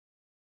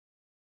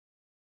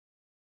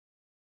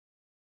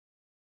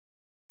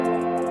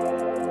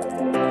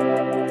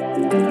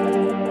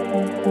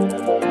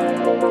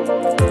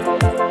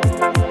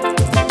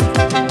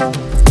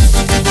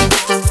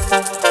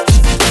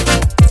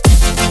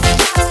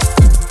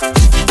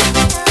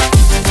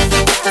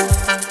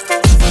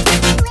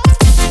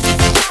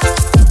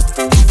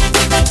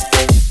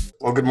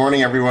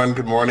morning, everyone.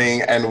 Good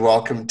morning, and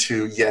welcome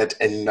to yet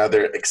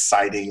another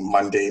exciting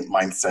Monday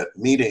Mindset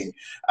meeting.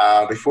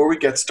 Before we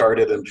get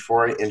started and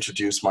before I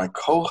introduce my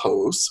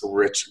co-host,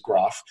 Rich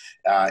Groff,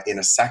 in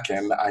a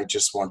second, I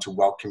just want to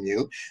welcome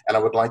you, and I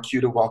would like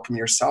you to welcome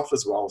yourself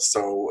as well.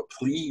 So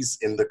please,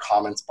 in the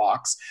comments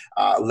box,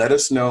 let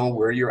us know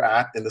where you're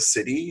at in the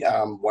city,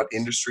 what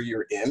industry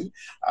you're in.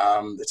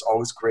 It's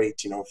always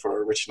great,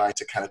 for Rich and I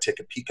to kind of take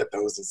a peek at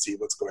those and see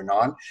what's going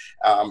on.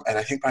 And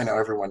I think by now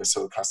everyone is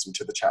so accustomed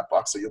to the chat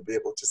box, so you'll be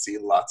able to see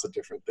lots of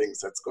different things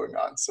that's going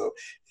on. So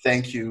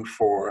thank you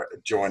for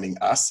joining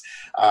us.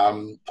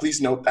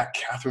 Please note that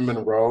Catherine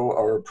Monroe,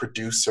 our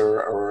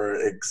producer or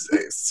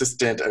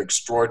assistant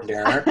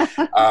extraordinaire,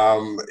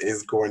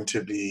 is going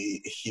to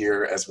be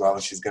here as well.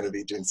 She's going to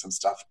be doing some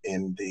stuff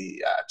in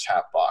the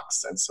chat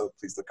box. And so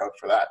please look out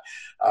for that.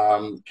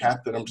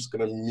 Catherine, I'm just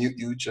going to mute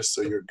you just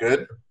so you're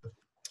good.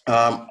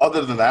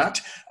 Other than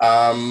that,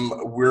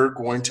 we're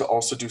going to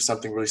also do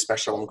something really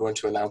special. I'm going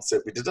to announce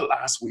it. We did it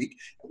last week,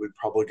 and we're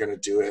probably going to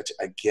do it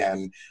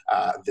again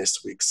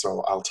this week.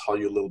 So I'll tell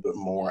you a little bit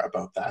more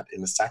about that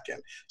in a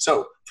second.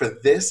 So for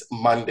this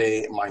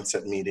Monday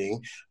Mindset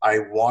meeting, I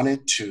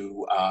wanted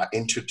to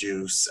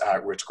introduce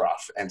Rich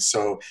Groff. And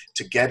so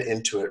to get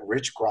into it,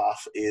 Rich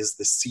Groff is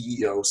the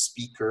CEO,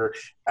 speaker,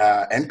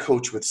 and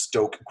coach with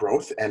Stoke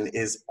Growth, and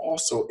is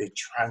also a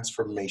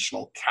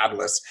transformational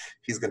catalyst.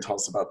 He's going to tell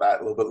us about that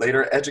a little bit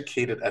later.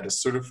 Educated as a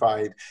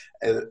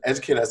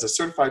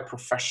certified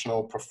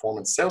professional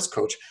performance sales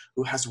coach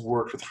who has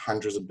worked with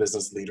hundreds of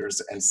business leaders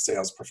and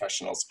sales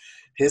professionals.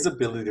 His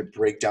ability to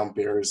break down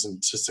barriers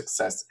into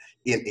success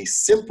in a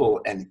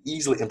simple and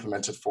easily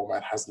implemented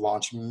format has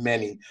launched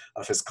many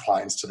of his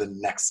clients to the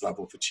next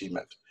level of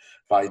achievement.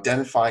 By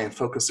identifying and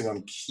focusing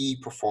on key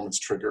performance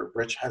trigger,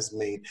 Rich has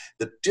made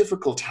the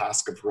difficult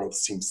task of growth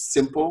seem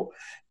simple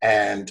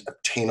and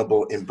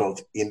obtainable in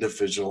both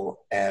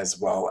individual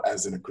as well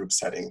as in a group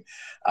setting.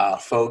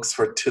 Folks,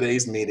 for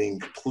today's meeting,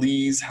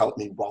 please help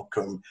me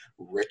welcome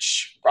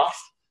Rich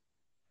Groff.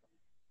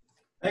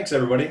 Thanks,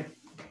 everybody.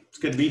 It's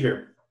good to be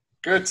here.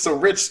 Good. So,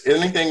 Rich,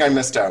 anything I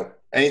missed out?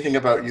 Anything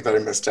about you that I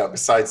missed out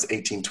besides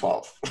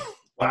 1812?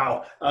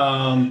 Wow.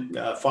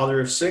 Father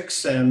of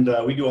six, and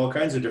we do all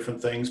kinds of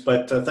different things.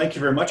 But thank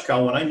you very much,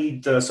 Kyle. When I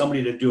need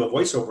somebody to do a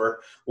voiceover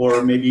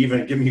or maybe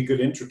even give me a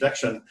good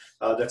introduction,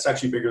 that's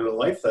actually bigger than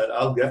life, that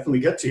I'll definitely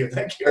get to you.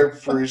 Thank you. I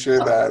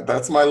appreciate that.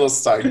 That's my little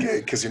side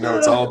gig because,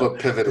 it's all about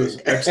pivoting.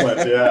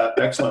 Excellent. Yeah,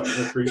 excellent.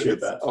 I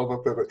appreciate that. All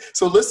about pivot.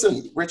 So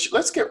listen, Rich,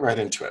 let's get right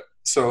into it.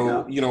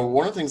 So,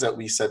 one of the things that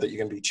we said that you're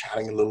going to be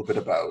chatting a little bit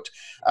about,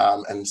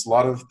 and a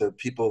lot of the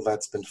people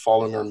that's been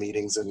following our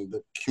meetings and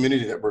the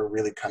community that we're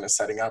really kind of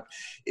setting up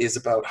is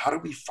about how do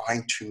we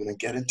fine tune and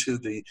get into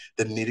the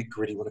nitty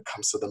gritty when it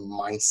comes to the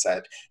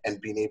mindset and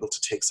being able to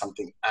take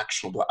something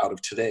actionable out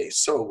of today.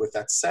 So with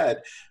that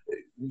said,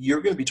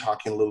 you're going to be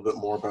talking a little bit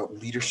more about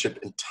leadership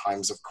in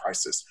times of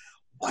crisis.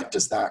 What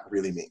does that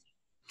really mean?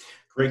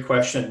 Great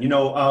question.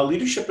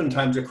 Leadership in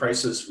times of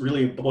crisis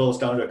really boils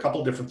down to a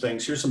couple different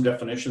things. Here's some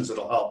definitions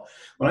that'll help.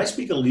 When I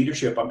speak of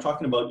leadership, I'm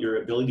talking about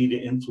your ability to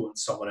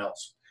influence someone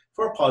else.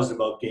 For a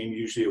positive outcome,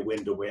 usually a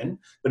win to win,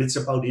 but it's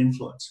about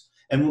influence.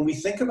 And when we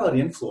think about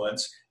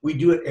influence, we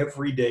do it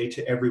every day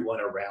to everyone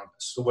around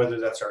us. So whether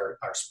that's our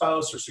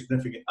spouse or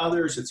significant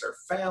others, it's our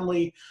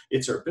family,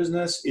 it's our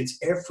business, it's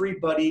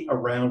everybody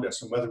around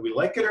us. And whether we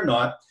like it or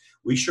not,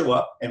 we show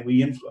up and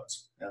we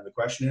influence. And the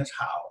question is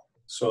how?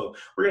 So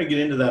we're going to get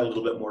into that a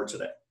little bit more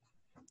today.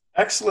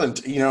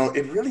 Excellent.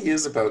 It really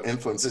is about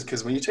influences,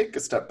 because when you take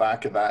a step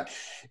back of that,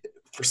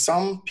 for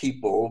some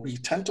people, we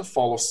tend to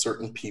follow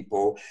certain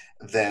people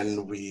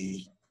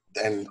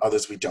and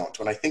others we don't.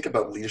 When I think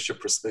about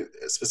leadership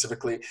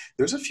specifically,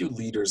 there's a few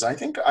leaders. I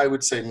think I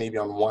would say maybe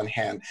on one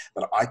hand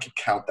that I could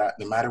count that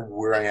no matter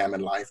where I am in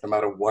life, no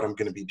matter what I'm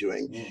going to be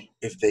doing,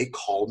 if they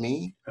call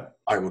me,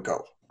 I will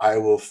go. I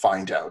will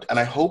find out. And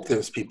I hope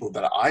those people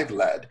that I've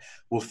led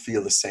will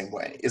feel the same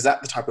way. Is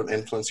that the type of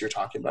influence you're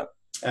talking about?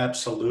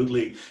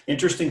 Absolutely.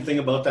 Interesting thing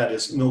about that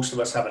is most of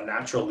us have a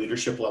natural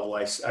leadership level.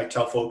 I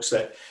tell folks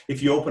that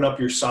if you open up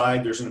your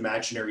side, there's an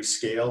imaginary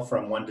scale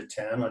from 1 to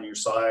 10 on your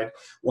side,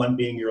 1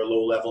 being you're a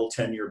low level,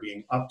 10 you're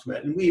being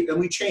optimate. And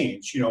we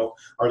change,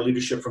 our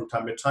leadership from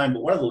time to time.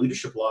 But one of the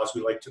leadership laws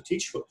we like to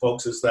teach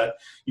folks is that,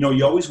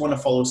 you always want to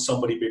follow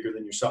somebody bigger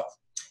than yourself.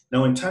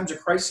 Now, in times of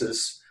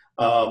crisis,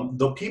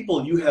 the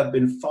people you have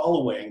been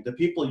following, the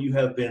people you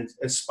have been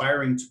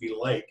aspiring to be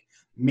like,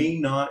 may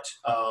not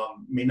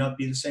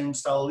be the same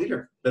style of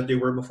leader that they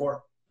were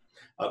before.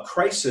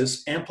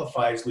 Crisis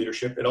amplifies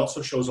leadership. It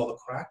also shows all the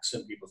cracks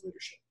in people's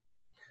leadership.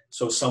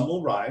 So some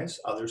will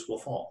rise, others will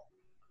fall.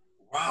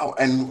 Wow.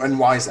 And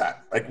why is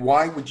that? Like,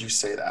 why would you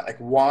say that? Like,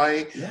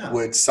 why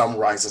would some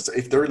rise?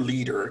 If they're a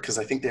leader, because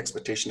I think the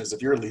expectation is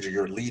if you're a leader,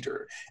 you're a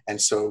leader.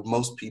 And so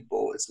most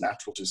people, it's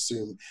natural to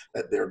assume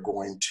that they're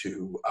going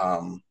to,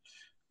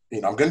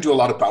 I'm going to do a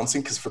lot of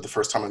bouncing because for the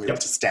first time I'm able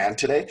to stand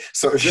today.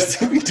 So if you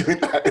see me doing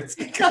that, it's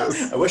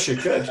because I wish you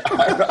could.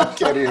 I'm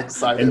getting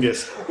excited.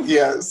 Envious.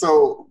 Yeah.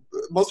 So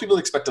most people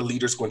expect a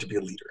leader is going to be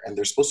a leader, and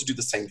they're supposed to do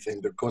the same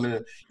thing. They're going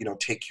to,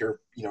 take care of,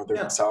 Yeah.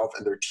 themselves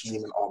and their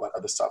team and all that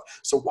other stuff.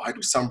 So why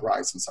do some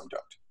rise and some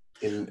don't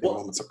in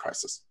moments of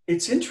crisis?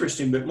 It's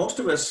interesting, but most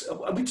of us,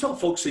 we tell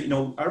folks that,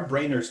 our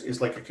brain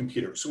is like a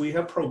computer. So we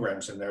have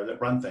programs in there that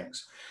run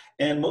things.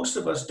 And most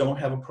of us don't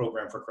have a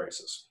program for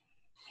crisis.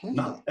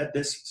 Not at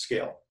this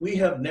scale. We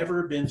have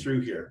never been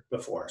through here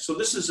before. So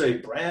this is a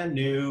brand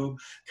new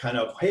kind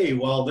of, hey,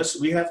 well,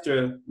 we have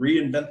to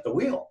reinvent the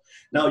wheel.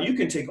 Now you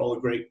can take all the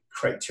great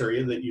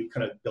criteria that you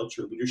kind of built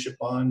your leadership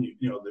on, the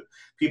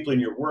people in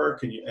your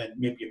work, and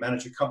maybe you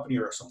manage a company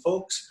or some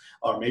folks,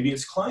 or maybe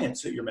it's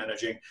clients that you're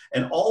managing.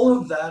 And all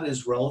of that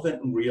is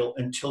relevant and real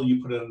until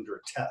you put it under a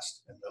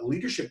test. And the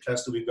leadership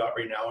test that we've got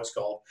right now is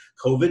called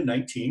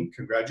COVID-19.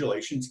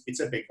 Congratulations,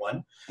 it's a big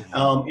one.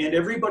 And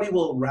everybody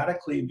will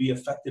radically be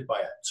affected by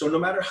it. So no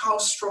matter how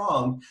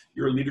strong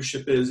your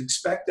leadership is,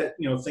 expect that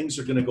things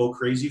are going to go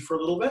crazy for a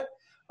little bit.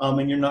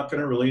 And you're not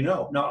going to really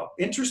know. Now,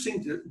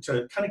 interesting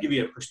to kind of give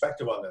you a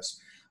perspective on this.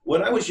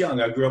 When I was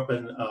young, I grew up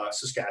in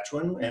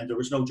Saskatchewan, and there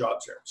was no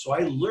jobs there. So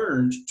I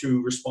learned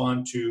to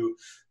respond to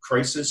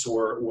crisis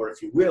or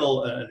if you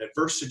will, an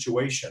adverse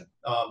situation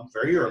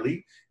very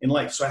early in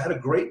life. So I had a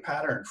great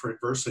pattern for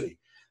adversity,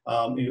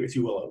 if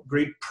you will, a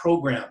great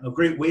program, a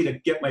great way to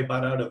get my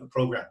butt out of the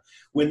program.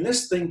 When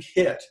this thing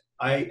hit,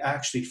 I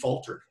actually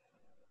faltered.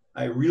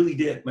 I really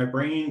did. My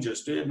brain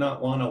just did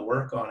not want to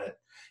work on it.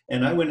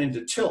 And I went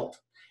into tilt.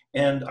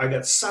 And I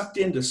got sucked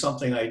into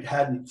something I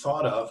hadn't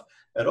thought of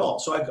at all.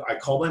 So I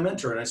called my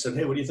mentor and I said,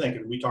 hey, what do you think?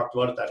 And we talked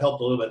about it. That helped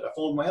a little bit. I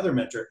phoned my other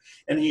mentor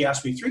and he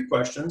asked me 3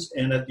 questions.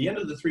 And at the end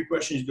of the 3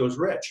 questions, he goes,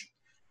 Rich,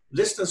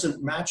 this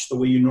doesn't match the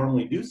way you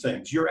normally do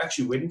things. You're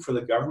actually waiting for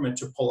the government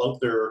to pull out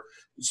their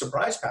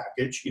surprise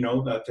package,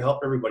 to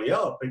help everybody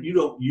out. But you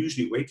don't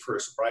usually wait for a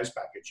surprise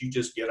package. You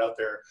just get out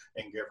there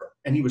and give her.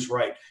 And he was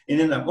right. And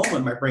in that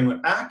moment, my brain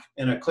went back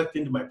and I clicked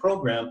into my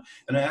program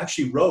and I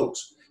actually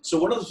rose. So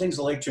one of the things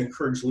I like to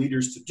encourage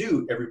leaders to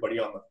do, everybody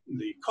on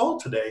the call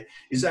today,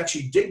 is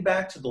actually dig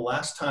back to the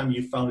last time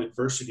you found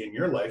adversity in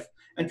your life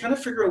and kind of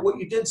figure out what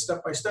you did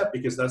step by step,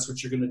 because that's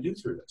what you're going to do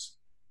through this.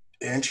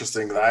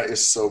 Interesting. That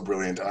is so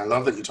brilliant. And I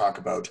love that you talk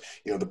about,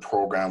 the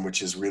program,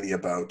 which is really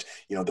about,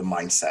 the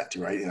mindset,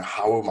 right?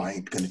 How am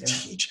I going to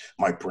teach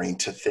my brain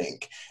to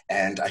think?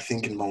 And I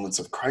think in moments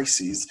of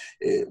crises,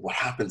 what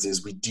happens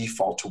is we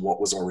default to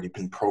what was already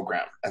been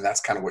programmed. And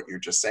that's kind of what you're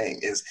just saying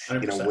is,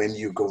 100%. When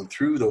you're going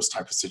through those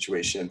type of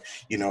situation,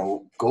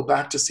 go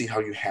back to see how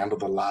you handle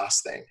the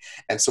last thing.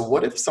 And so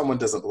what if someone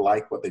doesn't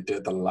like what they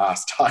did the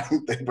last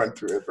time they went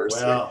through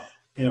adversity? Wow.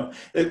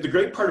 The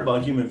great part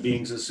about human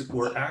beings is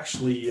we're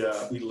actually,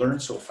 we learn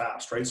so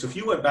fast, right? So if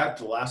you went back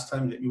to the last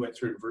time that you went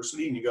through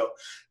adversity and you go,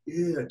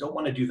 I don't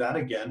want to do that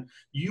again,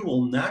 you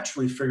will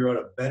naturally figure out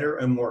a better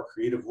and more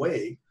creative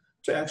way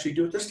to actually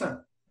do it this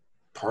time.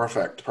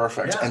 Perfect.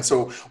 Yeah. And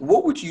so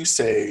what would you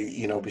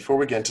say, before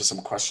we get into some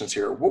questions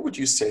here, what would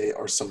you say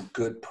are some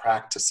good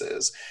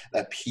practices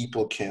that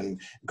people can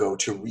go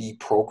to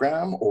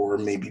reprogram or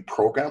maybe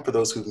program for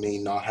those who may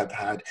not have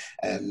had,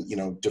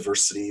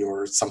 diversity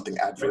or something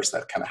adverse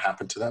that kind of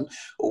happened to them?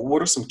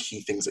 What are some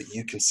key things that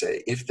you can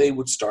say if they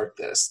would start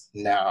this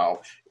now,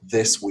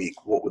 this week,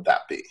 what would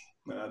that be?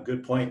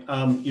 Good point.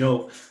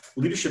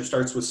 Leadership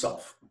starts with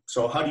self.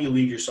 So how do you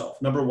lead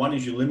yourself? Number 1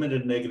 is you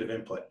limited negative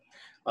input.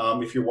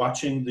 If you're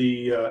watching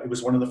it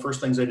was one of the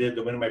first things I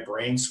did when my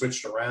brain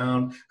switched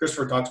around.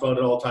 Christopher talks about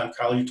it all the time.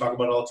 Kyle, you talk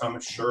about it all the time.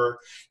 I'm sure.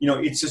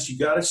 It's just, you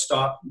got to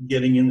stop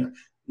getting in there.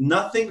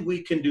 Nothing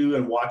we can do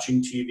in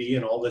watching TV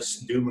and all this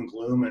doom and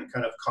gloom and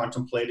kind of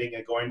contemplating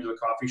and going to the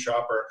coffee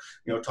shop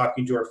or,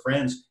 talking to our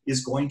friends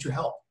is going to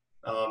help.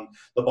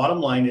 The bottom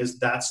line is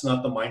that's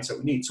not the mindset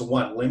we need. So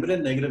 1,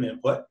 limited negative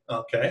input.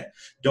 Okay.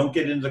 Don't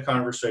get into the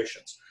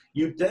conversations.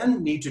 You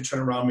then need to turn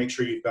around, make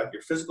sure you've got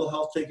your physical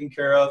health taken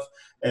care of,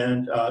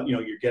 and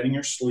you're getting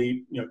your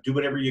sleep. Do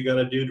whatever you got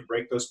to do to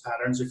break those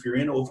patterns. If you're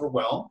in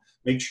overwhelm,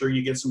 make sure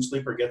you get some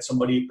sleep or get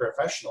somebody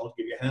professional to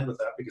give you a hand with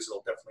that, because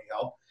it'll definitely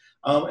help.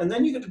 And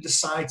then you got to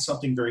decide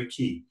something very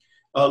key.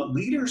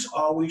 Leaders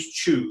always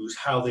choose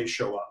how they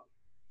show up.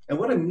 And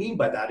what I mean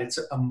by that, it's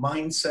a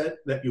mindset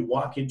that you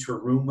walk into a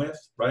room with,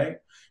 right?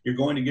 You're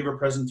going to give a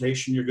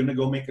presentation. You're going to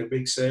go make a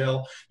big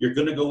sale. You're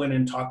going to go in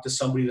and talk to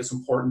somebody that's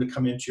important to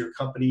come into your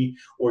company,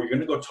 or you're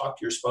going to go talk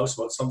to your spouse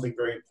about something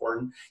very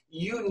important.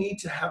 You need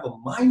to have a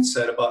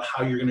mindset about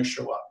how you're going to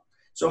show up.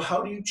 So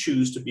how do you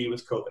choose to be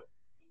with COVID?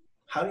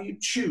 How do you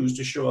choose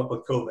to show up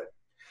with COVID?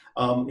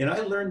 And I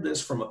learned this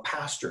from a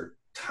pastor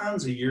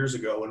tons of years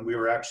ago when we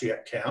were actually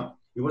at camp.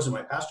 He wasn't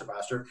my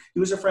pastor. He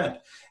was a friend.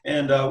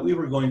 And we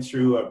were going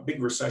through a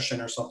big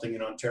recession or something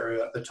in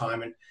Ontario at the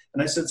time.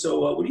 And I said,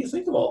 so what do you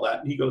think of all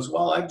that? And he goes,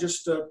 well, I've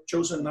just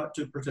chosen not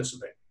to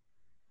participate.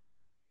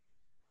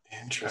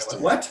 Interesting.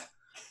 I went, what?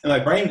 And my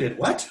brain did,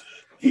 what?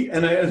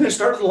 And I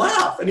started to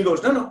laugh. And he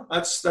goes, no,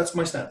 that's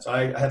my stance.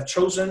 I have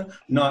chosen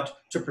not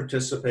to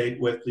participate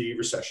with the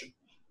recession.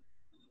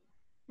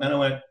 And I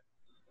went,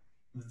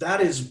 that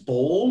is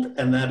bold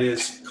and that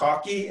is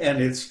cocky and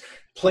it's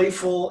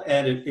playful,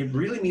 and it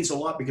really means a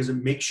lot because it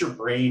makes your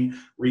brain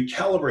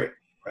recalibrate.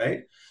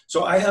 right?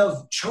 So I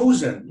have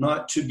chosen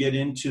not to get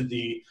into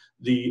the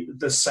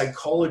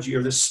psychology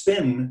or the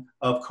spin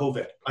of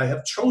COVID. I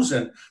have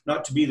chosen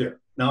not to be there.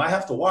 Now I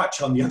have to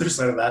watch on the other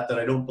side of that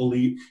I don't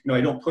believe,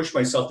 I don't push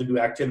myself to do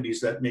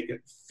activities that make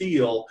it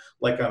feel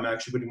like I'm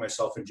actually putting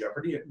myself in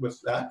jeopardy with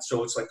that.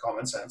 So it's like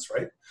common sense,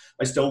 right?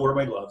 I still wear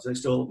my gloves. I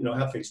still,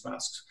 have face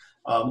masks.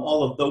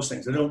 All of those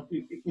things. I don't,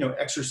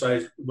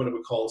 exercise what I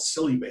would call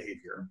silly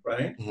behavior,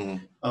 right?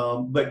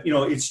 Mm-hmm. But,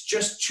 it's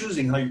just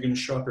choosing how you're going to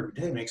show up every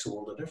day makes a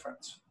world of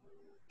difference.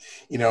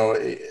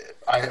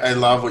 I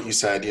love what you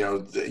said,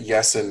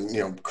 yes.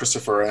 And,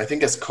 Christopher, I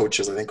think as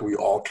coaches, I think we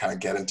all kind of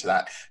get into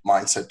that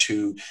mindset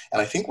too. And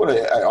I think what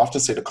I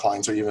often say to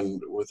clients or even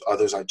with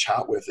others I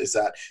chat with is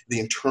that the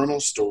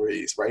internal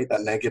stories, right?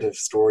 That negative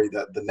story,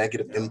 that the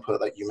negative input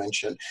that you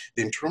mentioned,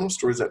 the internal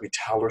stories that we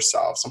tell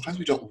ourselves, sometimes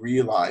we don't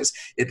realize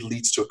it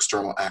leads to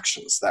external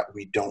actions that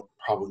we don't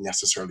probably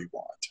necessarily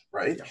want,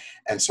 right? Yeah.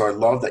 And so I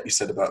love that you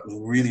said about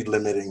really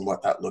limiting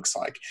what that looks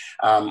like.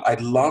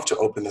 I'd love to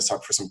open this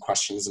up for some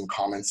questions and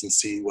comments and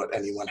see what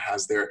anyone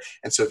has there.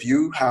 And so if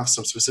you have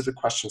some specific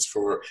questions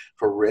for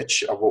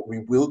Rich, what we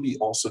will be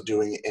also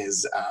doing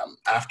is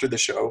after the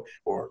show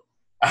or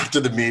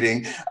after the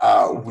meeting,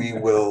 we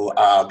will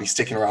be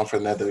sticking around for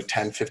another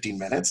 10, 15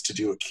 minutes to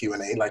do a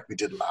Q&A like we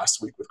did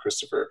last week with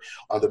Christopher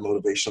on the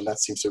motivation. That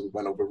seems to have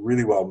went over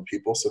really well with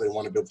people, so they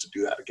want to be able to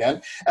do that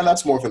again. And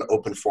that's more of an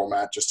open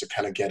format just to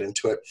kind of get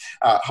into it.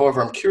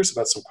 However, I'm curious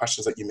about some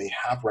questions that you may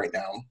have right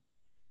now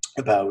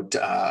about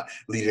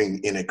leading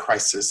in a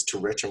crisis to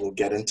Rich, and we'll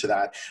get into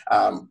that.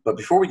 But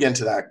before we get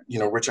into that,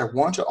 Rich, I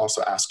want to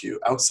also ask you,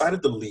 outside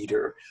of the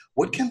leader,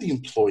 what can the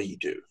employee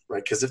do,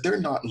 right? Because if they're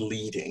not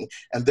leading,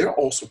 and they're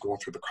also going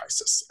through the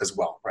crisis as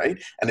well,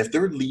 right? And if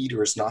their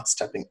leader is not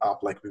stepping up,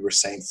 like we were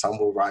saying, some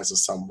will rise and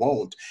some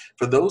won't.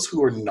 For those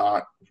who are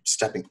not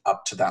stepping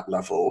up to that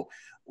level,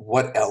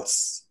 what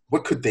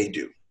could they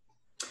do?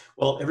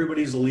 Well,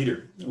 everybody's a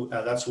leader.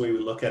 That's the way we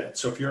look at it.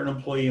 So if you're an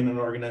employee in an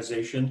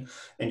organization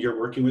and you're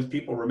working with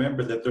people,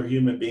 remember that they're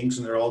human beings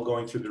and they're all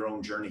going through their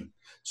own journey.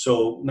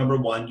 So number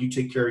one, you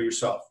take care of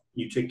yourself.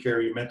 You take care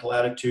of your mental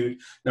attitude.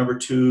 Number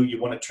two,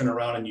 you want to turn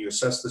around and you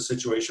assess the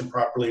situation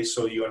properly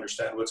so you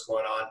understand what's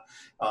going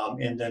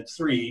on. And then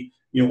three,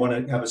 you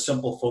want to have a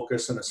simple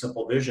focus and a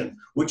simple vision,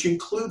 which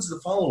includes the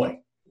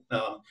following.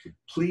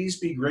 Please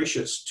be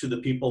gracious to the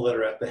people that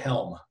are at the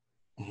helm.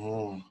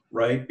 Mm-hmm.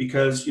 Right?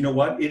 Because you know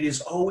what? It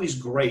is always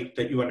great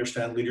that you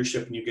understand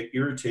leadership and you get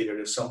irritated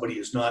if somebody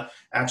is not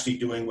actually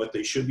doing what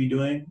they should be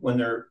doing when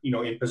they're,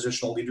 in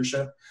positional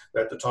leadership.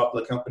 They're at the top of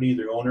the company,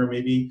 their owner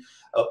maybe.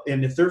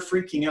 And if they're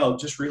freaking out,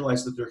 just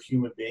realize that they're a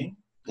human being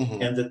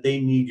mm-hmm. and that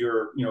they need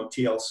your,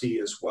 TLC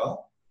as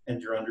well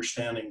and your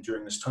understanding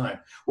during this time.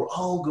 We're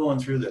all going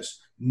through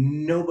this.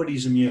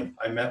 Nobody's immune.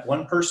 I met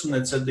one person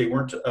that said they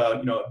weren't,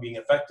 being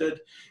affected,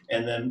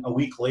 and then a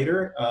week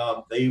later,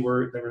 they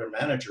were a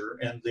manager,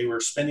 and they were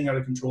spinning out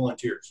of control in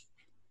tears.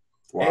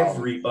 Wow.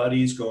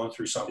 Everybody's going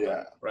through something,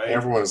 right?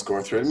 Everyone is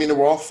going through it. I mean,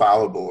 we're all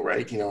fallible,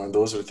 right? And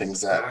those are the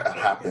things that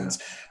happens.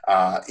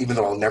 Yeah. Even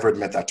though I'll never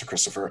admit that to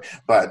Christopher,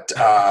 but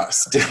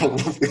still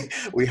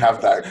we have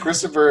that.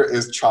 Christopher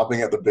is chopping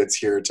at the bits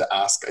here to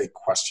ask a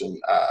question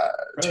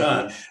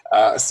to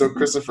me. So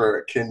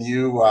Christopher, can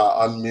you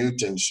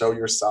unmute and show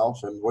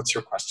yourself? And what's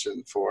your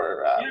question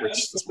for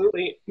Rich?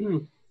 Absolutely.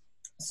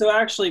 So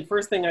actually,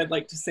 first thing I'd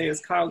like to say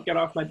is, Kyle, get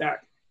off my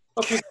back.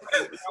 Okay,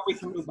 now we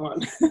can move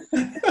on.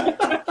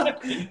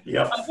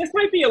 Yep. This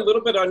might be a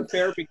little bit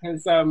unfair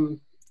because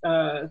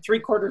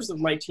 3/4 of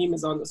my team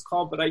is on this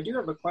call, but I do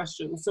have a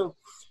question. So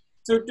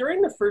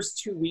during the first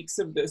 2 weeks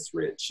of this,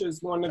 Rich,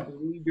 as one of the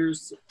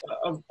leaders,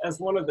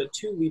 as one of the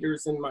two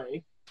leaders in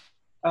my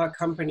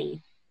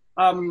company,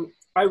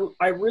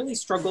 I really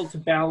struggled to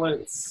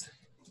balance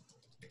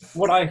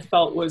what I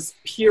felt was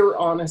pure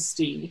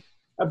honesty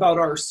about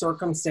our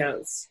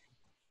circumstance.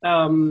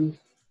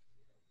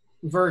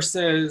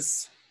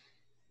 Versus,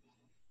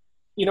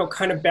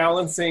 kind of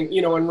balancing,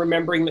 and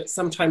remembering that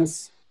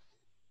sometimes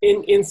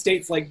in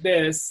states like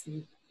this,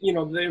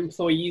 the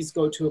employees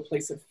go to a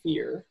place of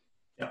fear,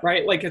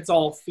 right? Like it's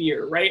all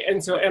fear, right?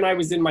 And I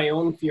was in my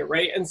own fear,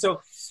 right? And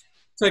so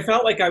I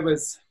felt like I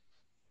was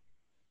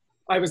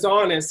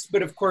honest,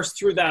 but of course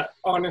through that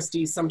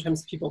honesty,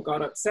 sometimes people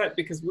got upset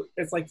because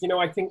it's like,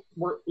 I think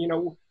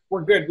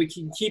we're good. We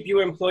can keep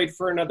you employed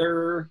for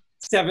another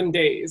 7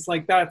 days.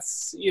 Like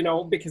that's,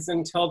 because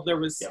until there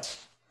was,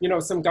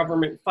 some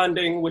government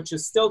funding, which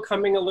is still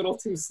coming a little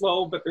too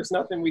slow, but there's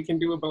nothing we can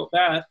do about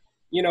that.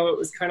 It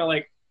was kind of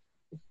like,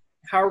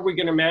 how are we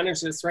going to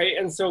manage this? Right.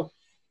 And so,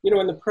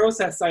 in the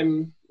process,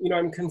 I'm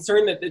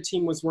concerned that the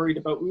team was worried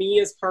about me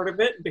as part of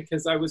it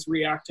because I was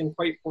reacting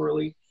quite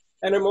poorly.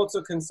 And I'm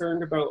also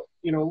concerned about,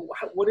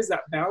 what is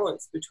that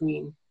balance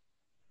between,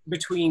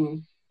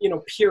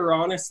 pure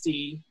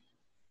honesty,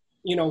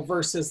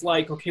 versus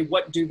like, okay,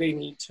 what do they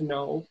need to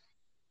know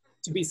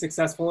to be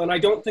successful? And I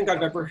don't think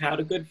I've ever had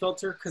a good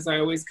filter because I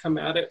always come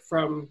at it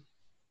from,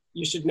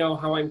 you should know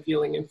how I'm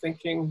feeling and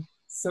thinking.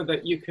 so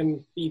that you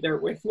can be there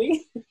with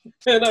me.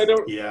 And I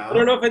don't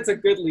know if it's a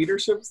good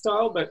leadership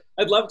style, but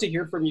I'd love to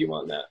hear from you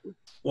on that.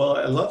 Well,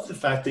 I love the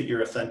fact that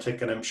you're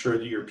authentic, and I'm sure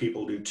that your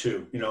people do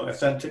too. You know,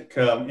 authentic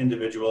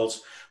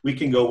individuals, we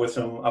can go with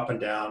them up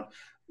and down.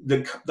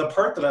 The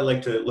part that I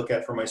like to look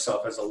at for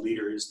myself as a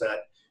leader is that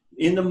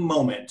in the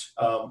moment,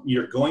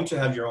 you're going to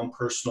have your own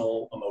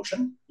personal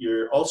emotion.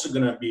 You're also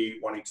going to be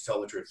wanting to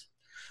tell the truth.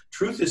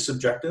 Truth is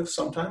subjective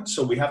sometimes,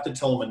 so we have to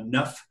tell them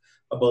enough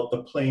about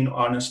the plain,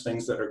 honest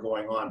things that are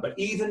going on. But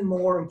even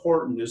more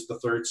important is the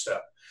third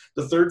step.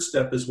 The third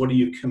step is, what are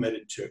you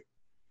committed to?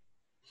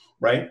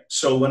 Right?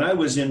 So when I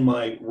was in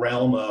my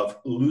realm of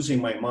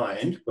losing my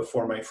mind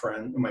before my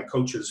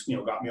coaches,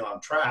 got me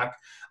on track,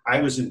 I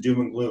was in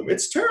doom and gloom.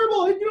 It's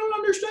terrible. You don't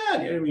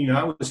understand. I mean,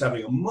 I was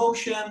having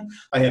emotion.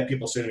 I had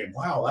people say to me,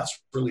 wow,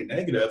 that's really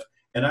negative.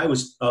 And I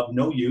was of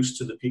no use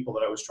to the people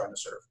that I was trying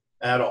to serve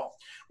at all.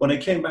 When I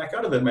came back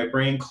out of it, my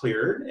brain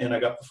cleared and I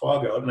got the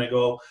fog out, and I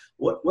go,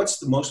 what's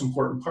the most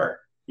important part?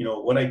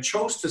 What I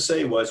chose to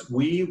say was,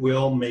 we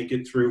will make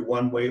it through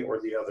one way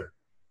or the other.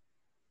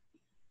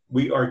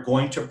 We are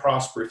going to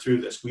prosper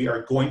through this. We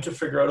are going to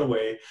figure out a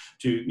way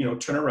to,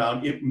 turn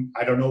around.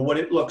 I don't know what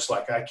it looks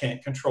like. I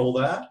can't control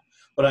that,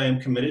 but I am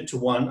committed to,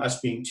 one, us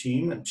being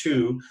team, and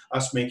two,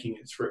 us making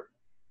it through.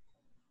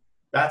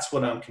 That's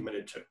what I'm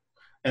committed to.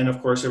 And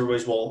of course,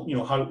 everybody's, well,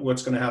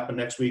 what's going to happen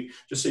next week?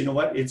 Just say, you know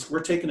what,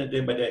 we're taking it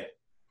day by day.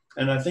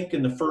 And I think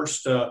in the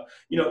first,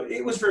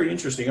 it was very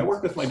interesting. I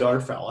worked with my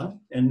daughter, Fallon,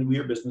 and we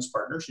are business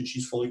partners, and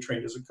she's fully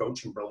trained as a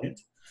coach and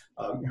brilliant.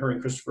 Her and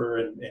Christopher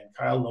and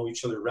Kyle know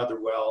each other rather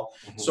well.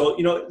 Mm-hmm. So,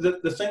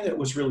 the thing that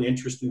was really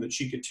interesting that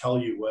she could tell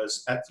you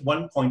was, at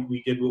one point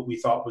we did what we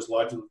thought was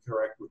logically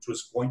correct, which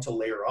was going to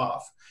lay her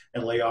off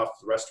and lay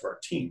off the rest of our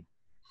team.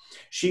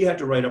 She had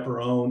to write up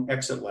her own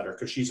exit letter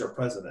because she's our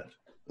president.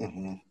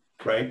 Mm-hmm.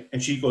 Right?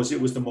 And she goes, it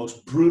was the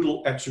most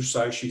brutal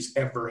exercise she's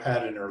ever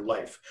had in her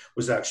life,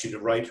 was actually to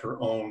write her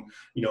own,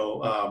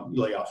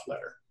 layoff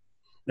letter.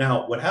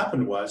 Now, what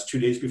happened was, 2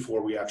 days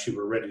before we actually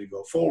were ready to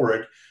go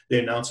forward, they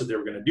announced that they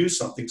were going to do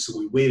something. So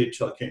we waited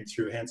till it came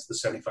through, hence the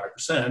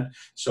 75%.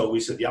 So we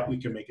said, yeah, we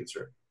can make it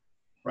through.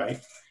 Right?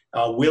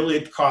 Will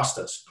it cost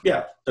us?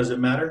 Yeah. Does it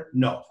matter?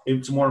 No.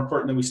 It's more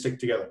important that we stick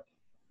together.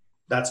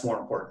 That's more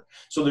important.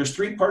 So there's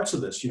three parts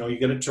of this. You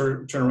got to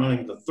turn around.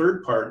 And the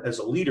third part as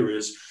a leader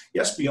is,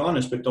 yes, be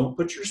honest, but don't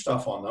put your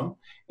stuff on them.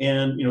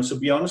 And, so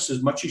be honest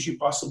as much as you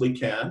possibly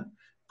can.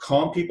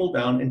 Calm people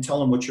down and tell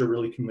them what you're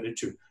really committed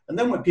to. And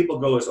then when people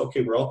go is,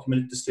 okay, we're all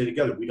committed to stay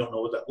together. We don't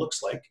know what that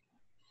looks like,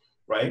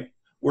 right?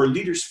 Where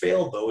leaders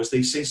fail, though, is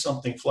they say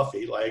something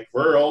fluffy, like,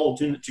 we're all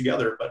in it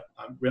together, but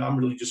I'm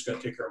really just going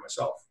to take care of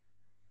myself.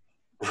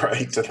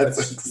 Right.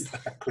 That's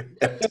exactly it.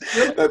 That's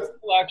really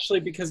cool, actually,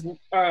 because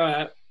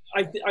I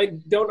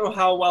don't know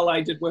how well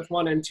I did with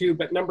 1 and 2,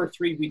 but number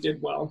 3 we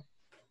did well.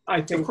 I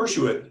think of course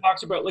you would.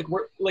 Talked about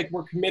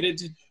we're committed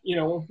to,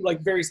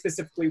 very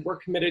specifically, we're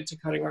committed to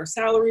cutting our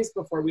salaries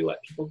before we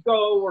let people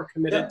go. We're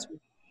committed to,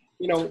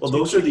 Well,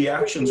 those are the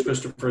actions,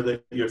 Christopher,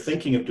 that you're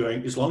thinking of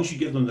doing, as long as you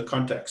give them the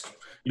context.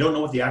 You don't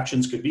know what the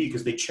actions could be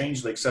because they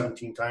changed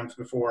 17 times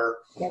before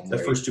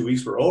first 2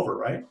 weeks were over,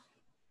 right?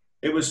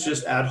 It was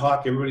just ad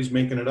hoc. Everybody's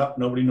making it up.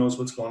 Nobody knows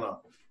what's going on.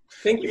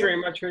 Thank you very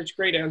much, Rich.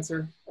 Great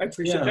answer. I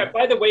appreciate that.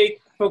 By the way,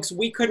 folks,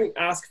 we couldn't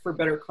ask for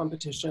better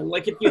competition.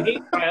 If you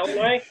hate Kyle and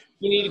I,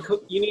 you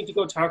need to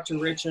go talk to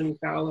Rich and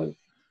Fallon.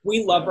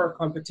 We love our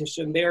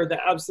competition. They are the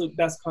absolute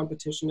best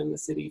competition in the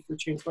city for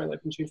Change My Life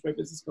and Change My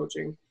Business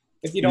coaching.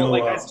 If you don't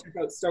like us, check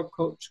out Stoke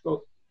Coach.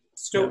 Go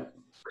Stoke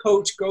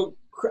Coach. Go.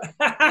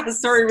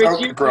 Sorry,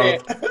 Rich. You got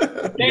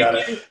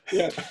it.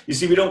 Yeah. You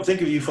see, we don't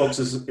think of you folks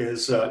as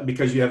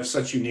because you have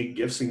such unique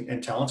gifts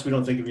and talents. We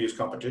don't think of you as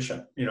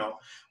competition.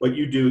 What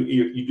you do,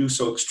 you do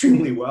so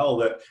extremely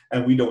well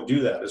and we don't do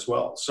that as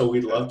well. So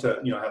we'd love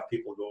to, have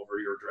people go over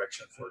your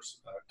direction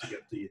first to get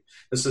the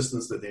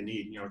assistance that they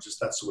need. Just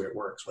that's the way it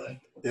works, right?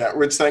 Yeah,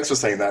 Rich, thanks for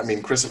saying that. I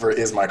mean, Christopher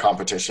is my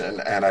competition,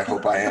 and I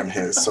hope I am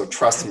his. So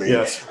trust me.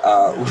 Yes.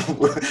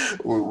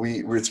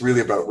 It's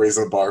really about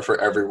raising the bar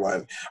for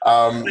everyone.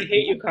 I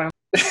hate you, Kyle.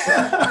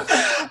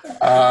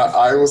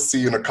 I will see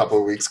you in a couple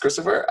of weeks,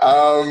 Christopher.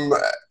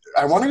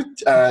 I want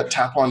to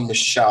tap on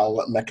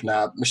Michelle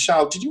McNabb.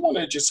 Michelle, did you want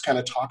to just kind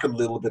of talk a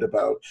little bit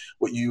about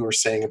what you were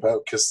saying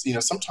about, because,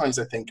 sometimes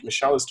I think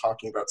Michelle is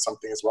talking about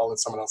something as well, and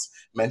someone else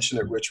mentioned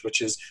it, Rich,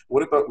 which is,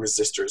 what about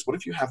resistors? What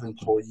if you have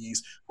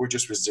employees who are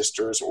just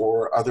resistors,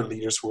 or other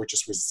leaders who are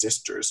just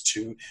resistors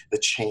to the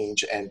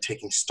change and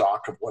taking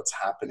stock of what's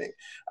happening?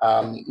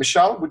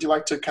 Michelle, would you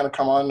like to kind of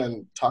come on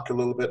and talk a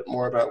little bit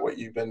more about what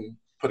you've been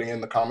putting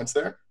in the comments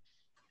there?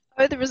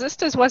 Oh, the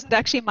resistors wasn't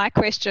actually my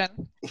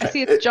question. I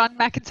see it's John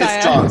McIntyre.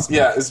 It's John's.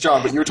 Yeah, it's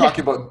John. But you were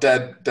talking about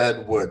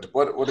dead wood.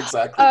 What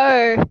exactly?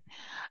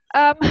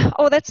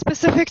 Oh, that's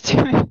specific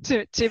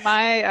to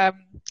my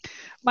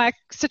my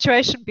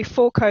situation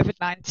before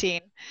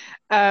COVID-19.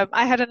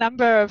 I had a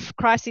number of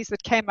crises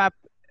that came up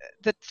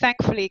that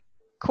thankfully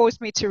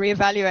caused me to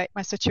reevaluate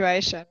my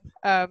situation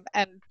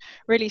and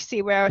really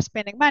see where I was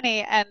spending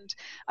money. And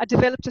I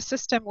developed a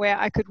system where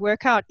I could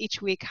work out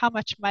each week how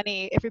much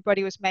money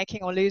everybody was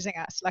making or losing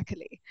us,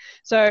 luckily.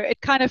 So it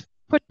kind of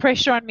put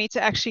pressure on me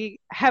to actually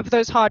have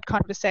those hard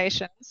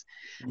conversations.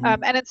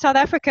 And in South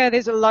Africa,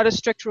 there's a lot of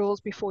strict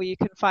rules before you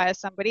can fire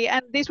somebody.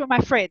 And these were my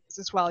friends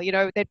as well. You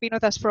know, they'd been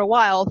with us for a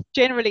while,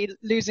 generally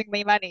losing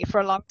me money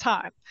for a long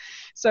time.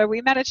 So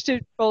we managed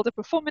to build a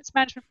performance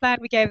management plan.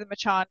 We gave them a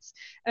chance.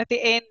 And at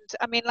the end,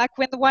 I mean, like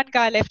when the one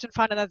guy left and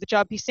found another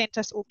job, he sent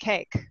us all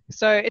cake.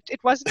 So it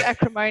wasn't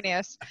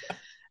acrimonious.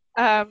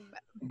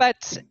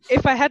 But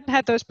if I hadn't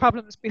had those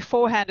problems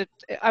beforehand,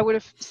 I would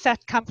have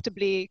sat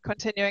comfortably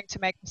continuing to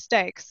make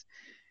mistakes.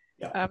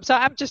 Yeah. So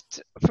I'm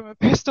just, from a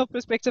personal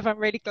perspective, I'm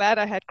really glad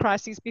I had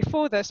crises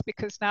before this,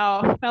 because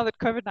now that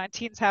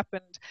COVID-19's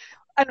happened,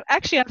 and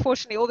actually,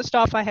 unfortunately, all the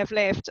staff I have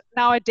left,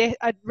 now I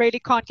really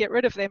can't get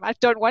rid of them. I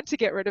don't want to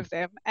get rid of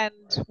them, and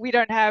we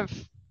don't have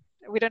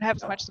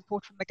as much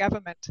support from the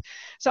government.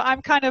 So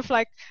I'm kind of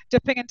like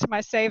dipping into my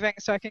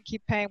savings so I can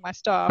keep paying my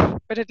staff,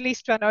 but at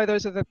least I know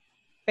those are the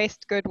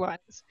best good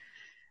ones.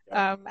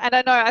 And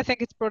I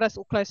think it's brought us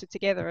all closer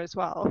together as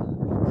well.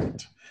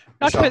 Right.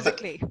 Not Michelle,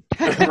 physically.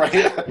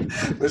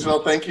 Right.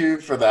 Michelle, thank you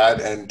for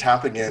that, and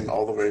tapping in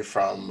all the way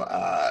from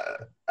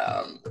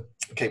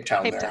Cape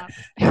Town there.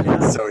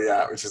 So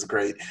yeah, which is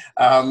great.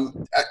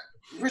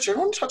 Richard, I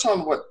want to touch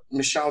on what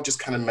Michelle just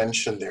kind of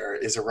mentioned there,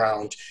 is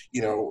around,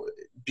 you know,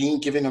 being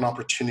given an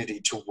opportunity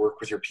to work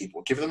with your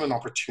people, give them an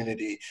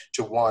opportunity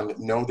to, one,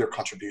 know their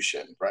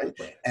contribution, right?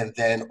 And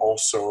then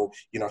also,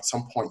 you know, at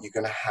some point you're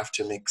going to have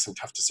to make some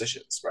tough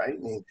decisions, right?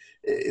 I mean,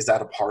 is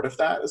that a part of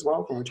that as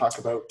well when we talk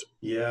about?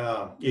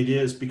 Yeah, it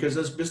is, because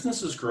as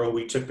businesses grow,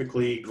 we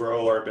typically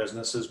grow our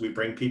businesses. We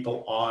bring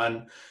people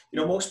on. You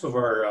know, most of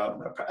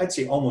our, I'd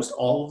say almost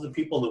all of the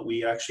people that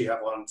we actually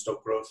have on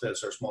Stoke Growth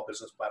as our small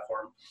business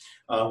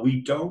platform,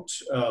 we don't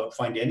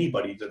find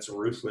anybody that's a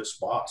ruthless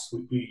boss.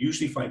 We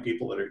usually find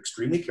people that are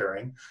extremely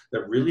caring,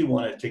 that really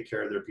want to take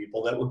care of their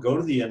people, that would go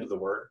to the end of the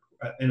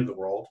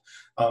world.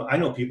 I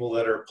know people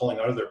that are pulling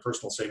out of their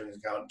personal savings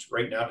account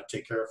right now to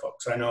take care of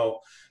folks. I know,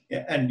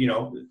 and you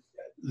know,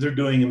 they're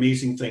doing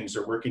amazing things.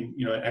 They're working,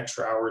 you know,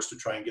 extra hours to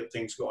try and get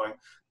things going.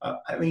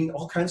 I mean,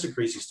 all kinds of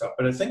crazy stuff.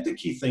 But I think the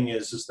key thing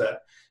is that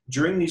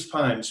during these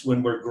times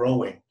when we're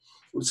growing,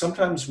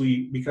 sometimes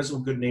because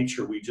of good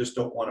nature, we just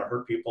don't want to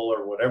hurt people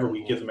or whatever.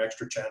 We give them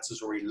extra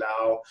chances, or we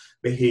allow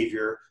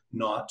behavior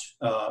not,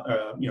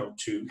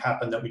 to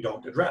happen that we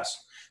don't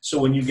address. So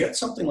when you get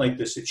something like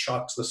this, it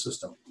shocks the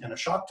system, and a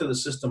shock to the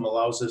system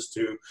allows us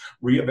to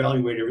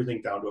reevaluate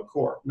everything down to a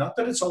core. Not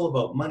that it's all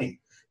about money,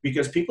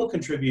 because people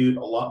contribute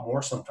a lot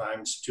more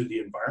sometimes to the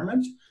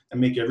environment and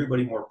make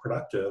everybody more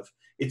productive.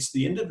 It's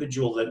the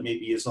individual that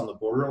maybe is on the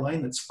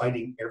borderline, that's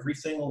fighting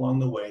everything along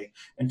the way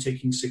and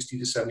taking 60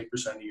 to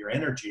 70% of your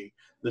energy,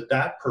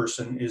 that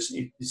person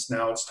it's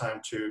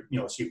time to, you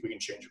know, see if we can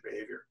change your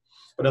behavior.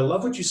 But I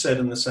love what you said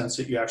in the sense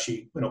that you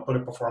actually, you know, put a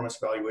performance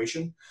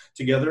evaluation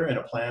together and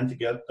a plan to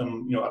get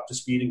them, you know, up to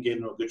speed and gave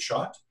them a good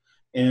shot.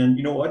 And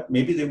you know what?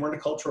 Maybe they weren't a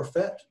cultural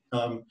fit.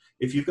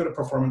 If you've got a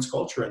performance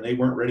culture and they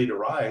weren't ready to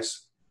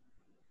rise,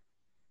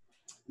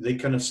 they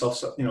kind of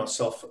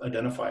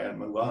self-identify and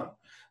move on.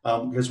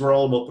 Because we're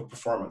all about the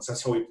performance.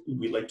 That's how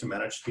we like to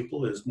manage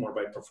people, is more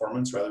by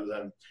performance rather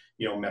than,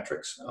 you know,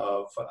 metrics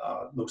of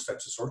those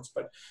types of sorts.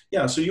 But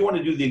yeah, so you want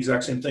to do the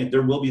exact same thing.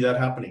 There will be that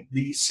happening.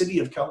 The city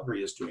of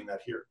Calgary is doing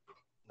that here.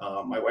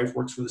 My wife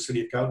works for the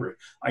city of Calgary.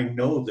 I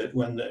know that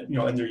when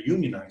and they're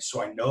unionized,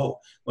 so I know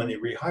when they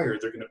rehire,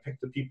 they're going to pick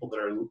the people that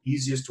are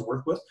easiest to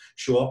work with,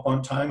 show up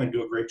on time, and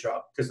do a great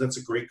job, because that's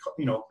a great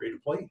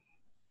employee.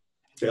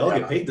 They all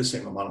get paid the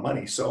same amount of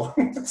money, so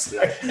that's the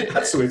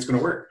way it's going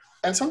to work.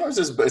 And sometimes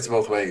it's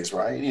both ways,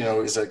 right? You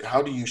know, it's like,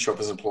 how do you show up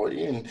as an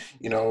employee? And,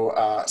 you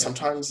know,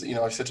 sometimes, you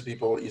know, I said to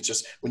people, it's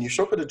just, when you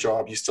show up at a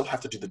job, you still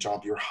have to do the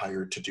job you're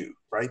hired to do,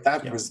 right?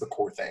 That was the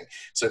core thing.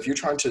 So if you're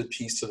trying to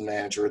appease to the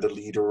manager or the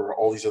leader or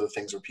all these other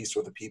things, or appease to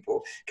other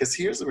people, because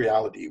here's the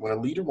reality: when a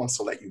leader wants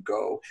to let you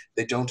go,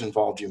 they don't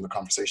involve you in the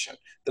conversation.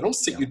 They don't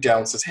sit you down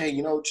and says, hey,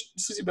 you know,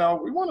 Susie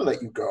Bell, we want to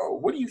let you go.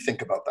 What do you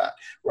think about that?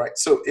 Right?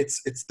 So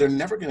they're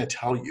never going to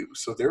tell you.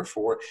 So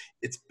therefore,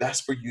 it's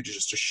best for you to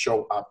just to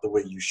show up the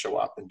way you show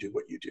up and do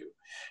what you do.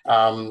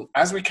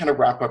 As we kind of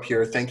wrap up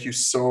here, thank you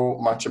so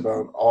much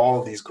about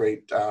all these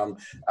great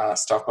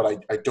stuff, but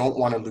I don't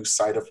want to lose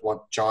sight of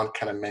what John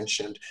kind of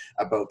mentioned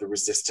about the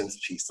resistance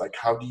piece. Like,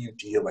 how do you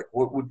deal, like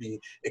what would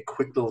be a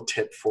quick little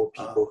tip for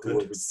people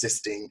who are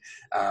resisting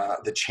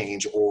the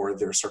change or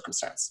their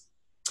circumstance?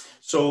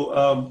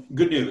 So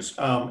good news,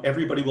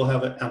 everybody will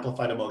have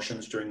amplified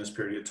emotions during this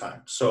period of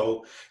time.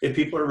 So if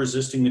people are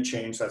resisting the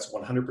change, that's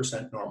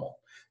 100% normal.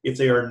 If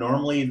they are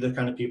normally the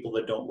kind of people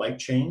that don't like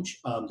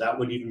change, that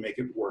would even make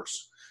it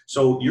worse.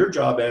 So your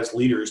job as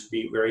leaders to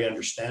be very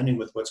understanding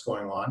with what's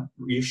going on,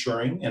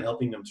 reassuring and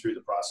helping them through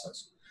the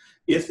process.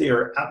 If they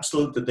are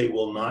absolute that they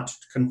will not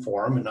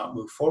conform and not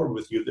move forward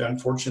with you, then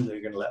unfortunately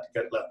they're going to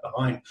get left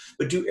behind.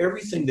 But do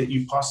everything that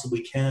you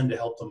possibly can to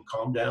help them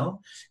calm down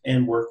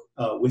and work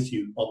with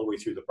you all the way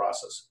through the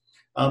process.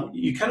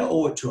 You kind of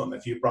owe it to them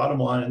if you brought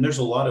them on, and there's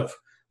a lot of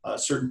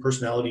certain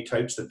personality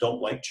types that don't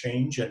like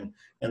change, and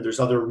there's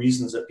other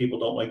reasons that people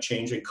don't like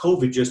change, and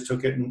COVID just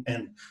took it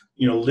and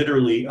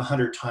literally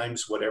 100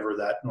 times whatever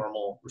that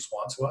normal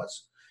response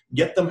was.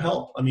 Get them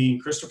help. I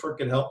mean, Christopher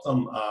could help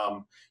them,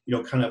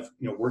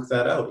 work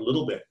that out a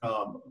little bit,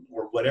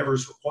 or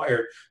whatever's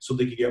required, so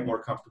they could get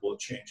more comfortable with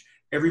change.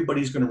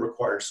 Everybody's going to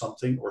require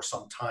something or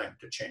some time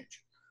to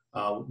change.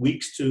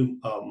 Weeks to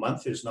a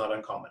month is not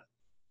uncommon.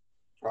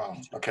 Wow.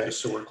 Okay.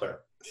 Just so we're clear.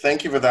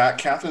 Thank you for that.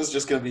 Catherine is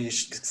just going to be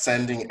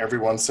sending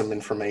everyone some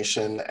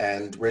information.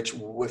 And Rich,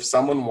 if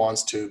someone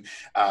wants to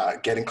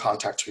get in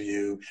contact with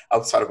you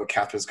outside of what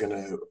Catherine's going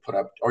to put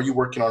up, are you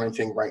working on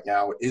anything right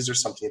now? Is there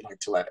something you'd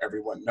like to let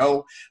everyone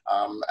know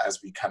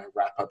as we kind of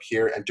wrap up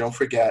here? And don't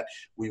forget,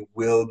 we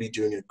will be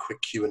doing a quick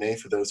Q&A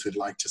for those who'd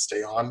like to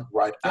stay on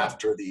right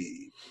after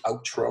the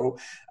outro.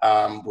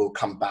 We'll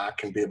come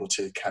back and be able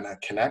to kind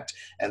of connect.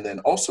 And then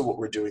also what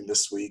we're doing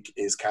this week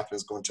is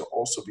Catherine's going to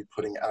also be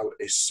putting out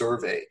a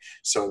survey.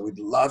 So we'd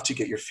love to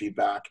get your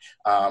feedback.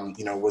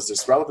 Was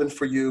this relevant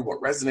for you?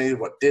 What resonated?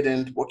 What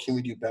didn't? What can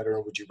we do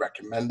better? Would you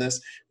recommend this?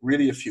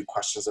 Really a few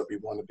questions that we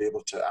want to be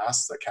able to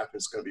ask that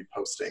Catherine's going to be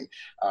posting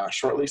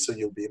shortly, so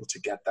you'll be able to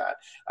get that.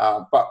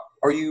 But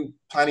are you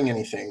planning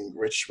anything,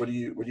 Rich? What are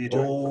you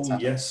doing? Oh,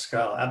 yes,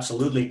 Kyle,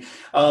 absolutely.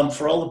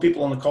 For all the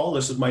people on the call,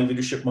 this is my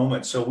leadership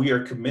moment. So we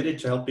are committed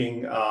to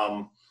helping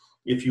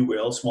if you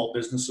will, small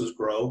businesses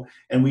grow.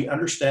 And we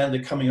understand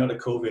that coming out of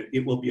COVID,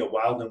 it will be a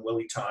wild and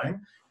woolly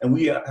time. And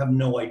we have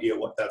no idea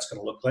what that's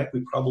going to look like.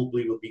 We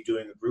probably will be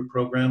doing a group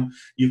program.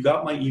 You've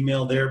got my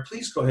email there.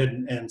 Please go ahead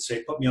and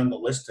say, put me on the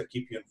list to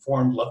keep you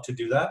informed. Love to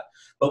do that.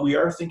 But we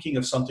are thinking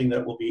of something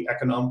that will be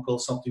economical,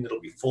 something that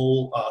will be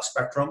full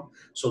spectrum,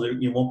 so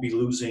that you won't be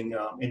losing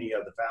any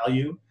of the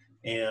value,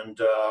 and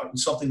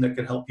something that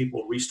can help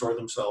people restore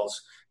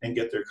themselves and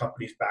get their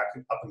companies back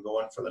up and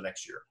going for the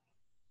next year.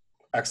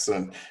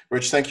 Excellent.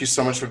 Rich, thank you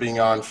so much for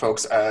being on,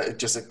 folks.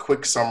 Just a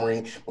quick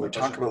summary. When we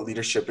talk about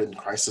leadership in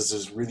crisis,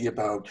 is really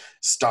about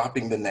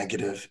stopping the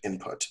negative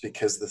input,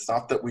 because the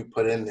stuff that we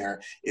put in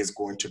there is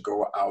going to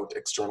go out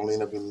externally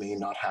that we may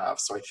not have.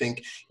 So I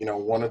think,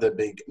 one of the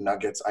big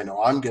nuggets I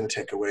know I'm going to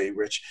take away,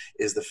 Rich,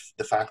 is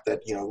the fact that,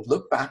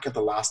 look back at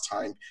the last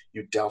time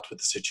you dealt with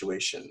a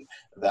situation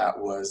that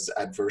was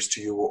adverse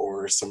to you,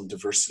 or some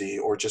diversity,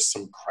 or just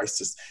some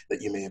crisis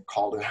that you may have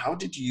called, and how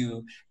did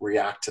you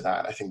react to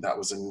that? I think that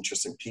was an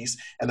interesting piece.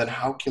 And then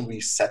how can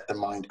we set the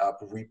mind up,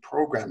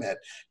 reprogram it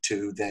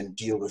to then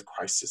deal with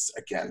crisis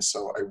again?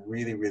 So I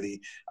really, really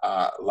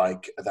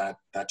like that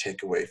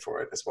takeaway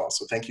for it as well.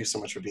 So thank you so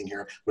much for being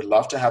here. Would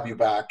love to have you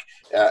back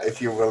if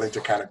you're willing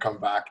to kind of come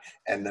back,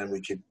 and then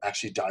we could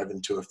actually dive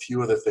into a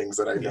few other things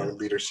that I know in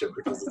leadership,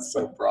 because it's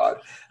so broad.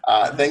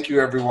 Thank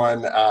you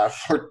everyone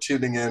for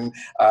tuning in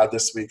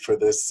this week for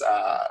this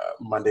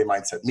Monday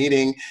Mindset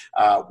meeting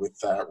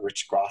with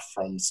Rich Groff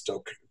from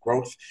Stoke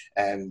Growth.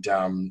 And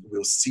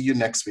we'll see you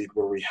next week,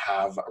 where we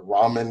have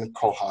Raman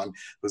Kohan,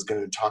 who's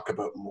going to talk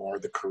about more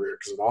the career,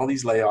 because with all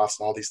these layoffs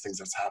and all these things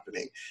that's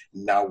happening,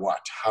 now what?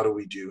 How do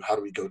we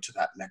go to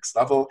that next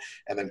level?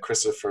 And then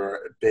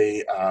Christopher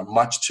Bay,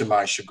 much to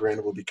my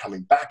chagrin, will be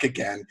coming back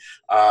again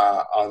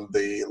on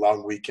the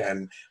long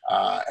weekend,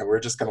 and we're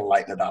just going to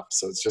lighten it up.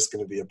 So it's just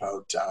going to be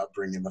about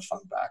bringing the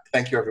fun back.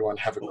 Thank you, everyone.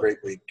 Have a great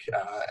week,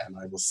 and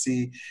I will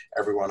see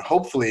everyone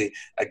hopefully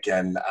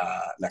again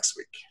next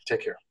week.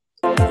 Take care.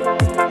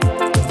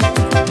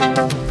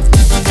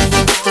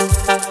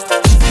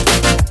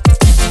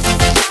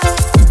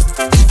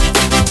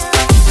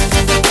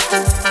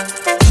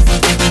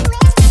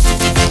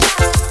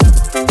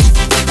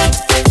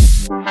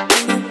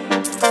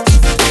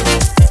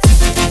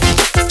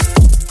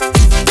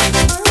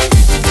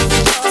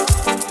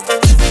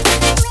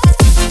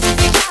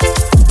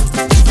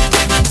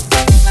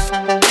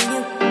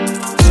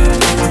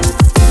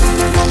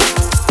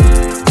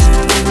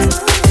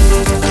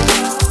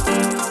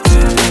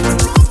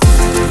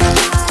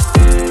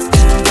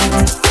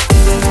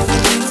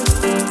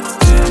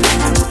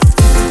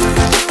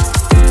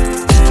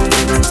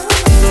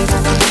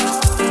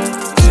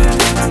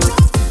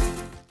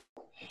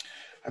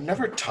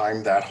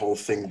 Time that whole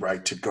thing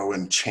right to go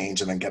and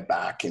change and then get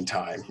back in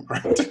time,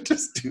 right? To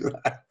just do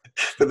that.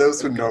 For those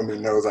who know me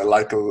knows I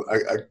like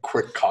a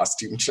quick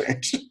costume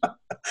change.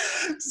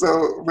 So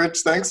Rich,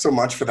 thanks so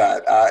much for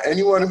that.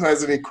 Anyone who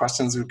has any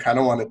questions, who kind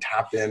of want to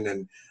tap in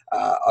and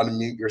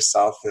unmute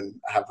yourself and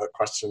have a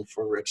question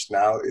for Rich,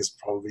 now is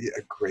probably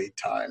a great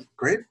time.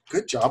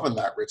 Good job on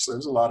that, Rich.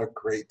 There's a lot of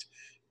great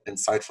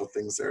insightful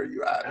things there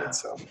you added.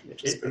 So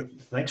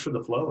thanks for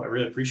the flow. I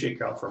really appreciate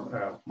Cal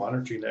for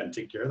monitoring that and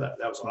take care of that.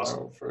 That was awesome.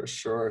 Oh, for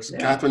sure. So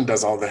Catherine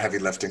does all the heavy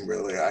lifting,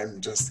 really. I'm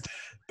just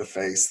the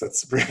face.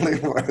 That's really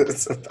what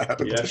it's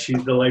about. Yeah,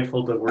 she's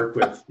delightful to work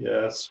with.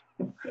 Yes.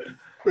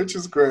 Which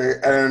is great.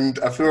 And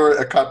I feel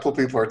a couple of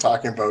people are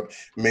talking about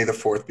May the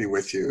 4th be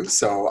with you.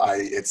 So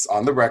it's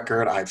on the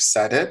record. I've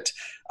said it.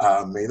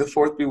 May the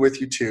 4th be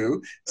with you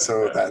too.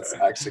 So that's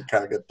actually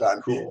kind of get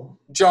done. Cool.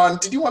 John,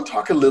 did you want to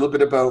talk a little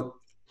bit about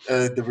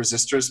the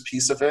resistors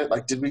piece of it?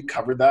 Like, did we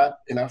cover that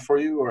enough for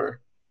you,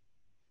 or?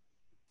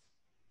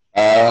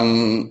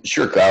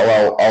 Sure,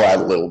 Kyle. I'll add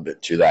a little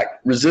bit to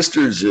that.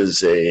 Resistors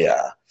is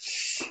a,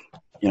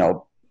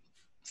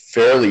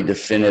 fairly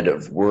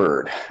definitive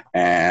word,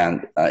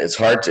 and it's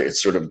hard to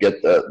sort of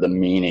get the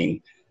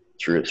meaning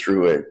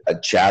through a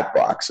chat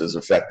box, as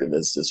effective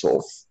as this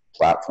whole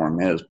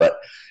platform is. But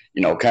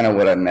kind of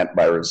what I meant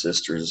by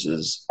resistors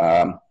is,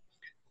 from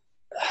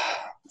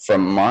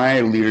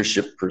my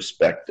leadership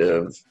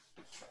perspective,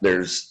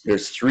 there's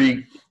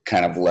three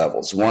kind of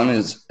levels. One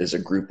is a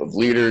group of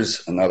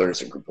leaders, another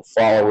is a group of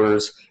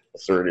followers, the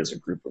third is a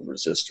group of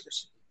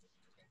resistors.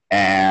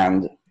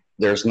 And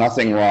there's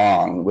nothing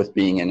wrong with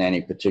being in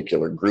any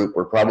particular group.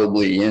 We're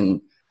probably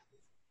in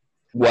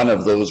one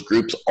of those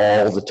groups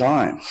all the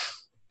time.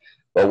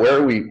 But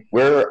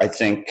where I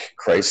think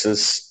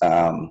crisis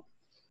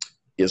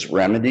is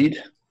remedied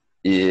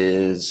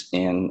is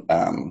in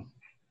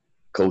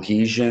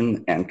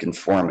cohesion and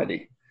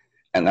conformity.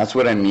 And that's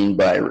what I mean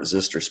by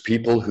resistors.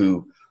 People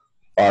who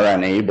are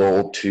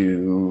unable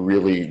to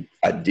really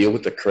deal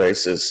with the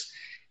crisis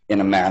in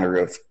a matter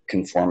of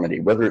conformity,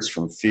 whether it's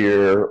from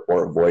fear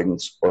or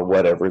avoidance or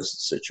whatever is the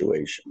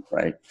situation,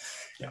 right?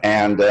 Yeah.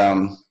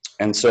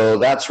 And so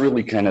that's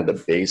really kind of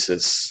the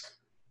basis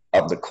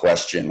of the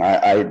question.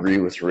 I agree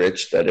with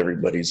Rich that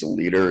everybody's a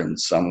leader in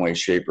some way,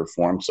 shape, or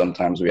form.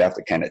 Sometimes we have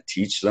to kind of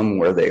teach them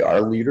where they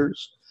are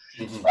leaders.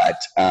 Mm-hmm. But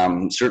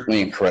certainly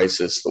in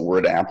crisis, the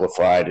word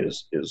amplified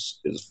is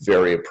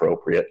very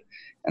appropriate.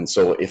 And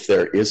so if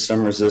there is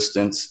some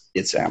resistance,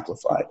 it's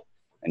amplified.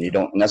 And you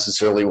don't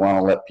necessarily want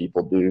to let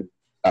people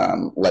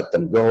let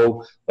them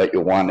go, but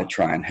you want to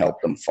try and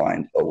help them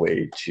find a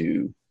way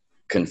to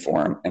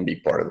conform and be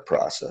part of the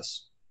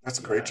process. That's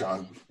great,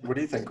 John. What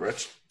do you think,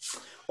 Rich?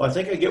 Well, I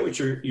think I get what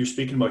you're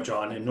speaking about,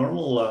 John. In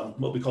normal,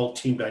 what we call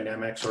team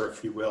dynamics, or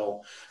if you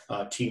will,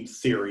 team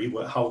theory,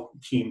 how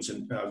teams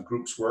and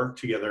groups work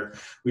together,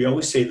 we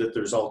always say that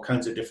there's all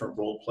kinds of different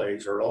role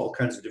plays or all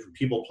kinds of different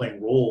people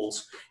playing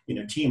roles in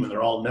a team, and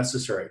they're all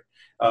necessary.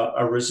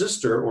 A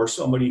resistor, or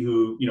somebody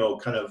who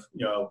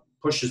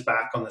pushes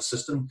back on the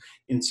system,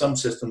 in some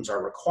systems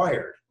are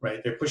required,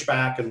 right? They push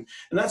back, and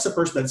that's the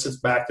person that sits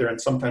back there, and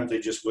sometimes they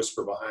just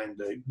whisper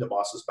behind the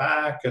boss's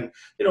back, and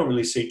they don't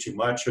really say too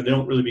much, or they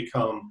don't really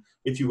become,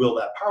 if you will,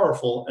 that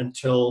powerful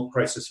until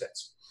crisis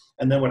hits.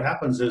 And then what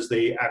happens is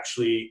they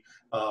actually,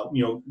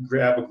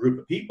 grab a group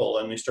of people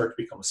and they start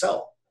to become a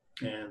cell.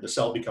 And the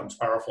cell becomes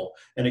powerful,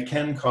 and it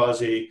can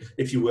cause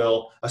if you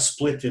will, a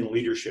split in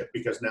leadership,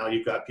 because now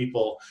you've got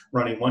people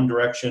running one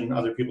direction,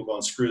 other people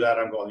going, screw that,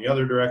 I'm going the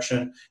other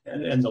direction,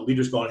 and the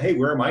leader's going, hey,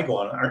 where am I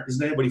going?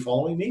 Isn't anybody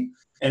following me?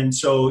 And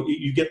so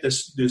you get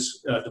this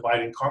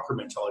divide and conquer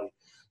mentality.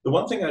 The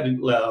one thing I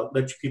did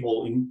let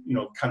people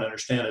kind of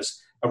understand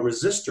is a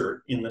resistor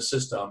in the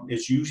system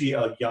is usually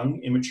a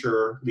young,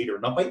 immature leader,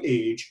 not by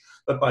age,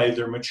 but by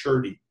their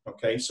maturity.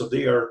 Okay, so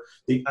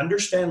they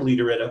understand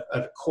leader at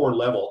a core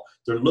level.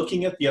 They're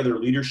looking at the other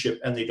leadership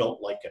and they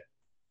don't like it.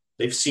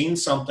 They've seen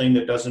something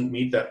that doesn't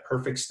meet that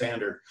perfect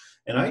standard.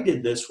 And I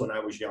did this when I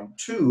was young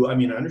too. I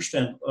mean, I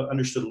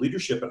understood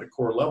leadership at a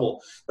core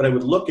level, but I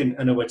would look and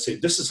I would say,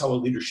 this is how a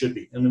leader should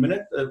be. And the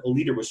minute a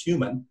leader was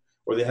human,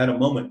 or they had a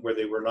moment where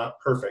they were not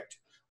perfect,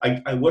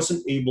 I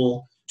wasn't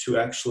able to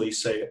actually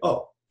say,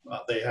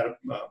 they had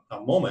a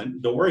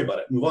moment, don't worry about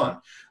it, move on.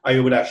 I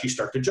would actually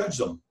start to judge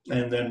them.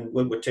 And then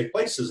what would take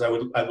place is I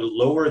would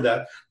lower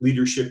that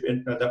leadership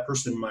in that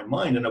person in my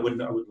mind, and I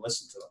wouldn't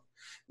listen to them.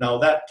 Now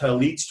that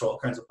leads to all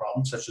kinds of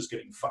problems, such as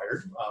getting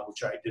fired,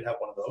 which I did have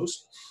one of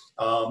those,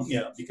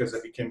 because I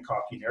became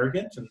cocky and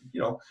arrogant, and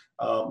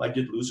I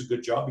did lose a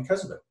good job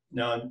because of it.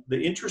 Now, the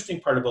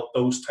interesting part about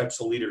those types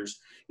of leaders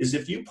is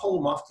if you pull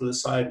them off to the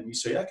side and you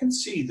say, I can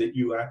see that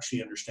you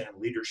actually understand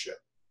leadership,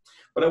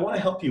 but I want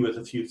to help you with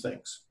a few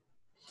things.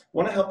 I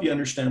want to help you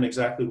understand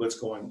exactly what's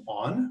going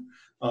on,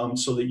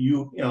 so that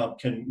you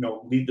can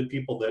lead the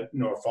people that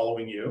are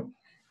following you.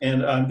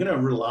 And I'm going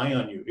to rely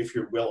on you if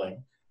you're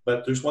willing.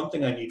 But there's one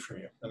thing I need from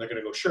you. And they're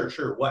going to go,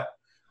 sure, what?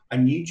 I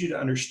need you to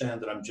understand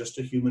that I'm just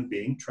a human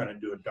being trying to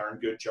do a darn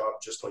good job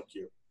just like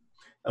you.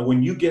 And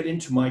when you get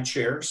into my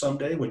chair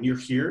someday, when you're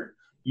here,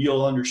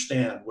 you'll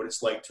understand what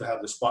it's like to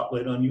have the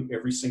spotlight on you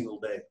every single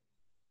day.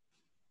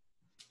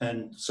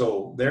 And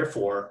so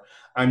therefore,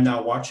 I'm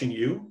now watching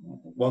you.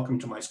 Welcome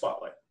to my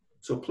spotlight.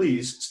 So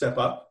please step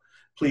up.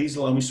 Please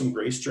allow me some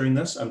grace during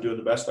this. I'm doing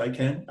the best I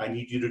can. I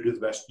need you to do the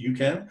best you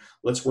can.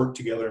 Let's work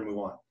together and move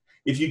on.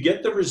 If you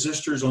get the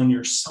resistors on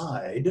your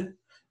side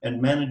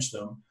and manage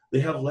them, they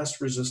have less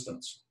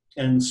resistance.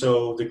 And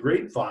so the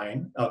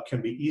grapevine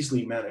can be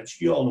easily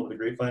managed. You all know what the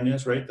grapevine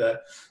is, right?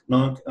 That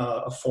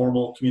a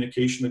formal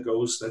communication that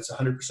goes, that's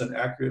 100%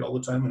 accurate all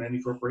the time in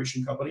any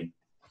corporation company.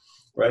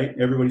 right?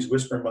 Everybody's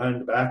whispering behind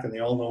the back and they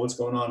all know what's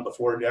going on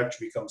before it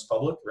actually becomes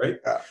public, right?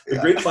 Yeah. The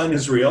grapevine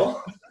is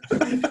real,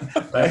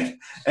 right?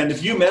 And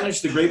if you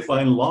manage the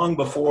grapevine long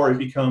before it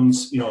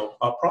becomes,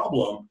 a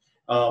problem,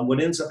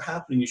 what ends up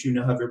happening is you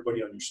now have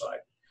everybody on your side.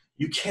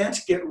 You can't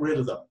get rid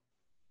of them.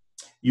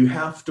 You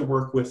have to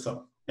work with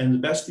them. And the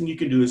best thing you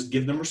can do is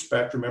give them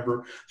respect.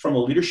 Remember, from a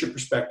leadership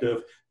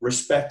perspective,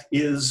 respect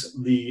is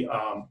the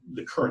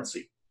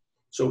currency.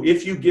 So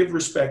if you give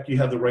respect, you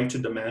have the right to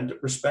demand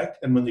respect.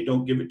 And when they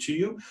don't give it to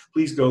you,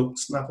 please go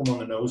snap them on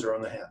the nose or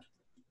on the hand.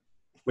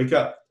 Wake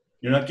up.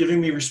 You're not giving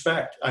me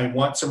respect. I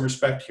want some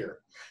respect here.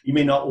 You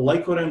may not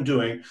like what I'm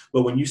doing,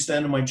 but when you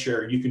stand in my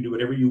chair, you can do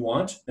whatever you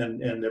want,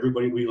 and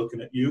everybody will be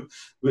looking at you.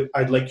 But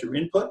I'd like your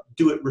input.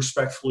 Do it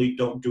respectfully.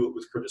 Don't do it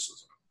with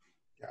criticism.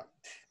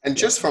 And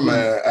just from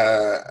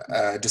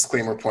a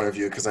disclaimer point of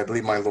view, because I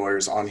believe my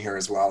lawyer's on here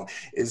as well,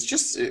 is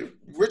just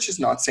Rich is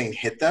not saying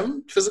hit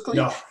them physically.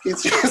 No.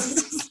 He's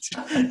just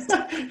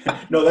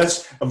no,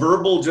 that's a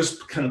verbal.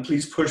 Just kind of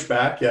please push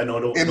back. Yeah, no,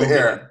 don't. In the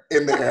air.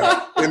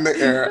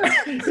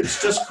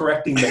 It's just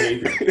correcting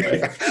behavior.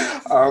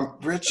 Right?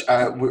 Rich,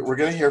 we're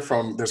going to hear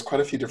from. There's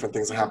quite a few different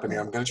things happening.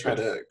 I'm going to try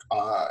to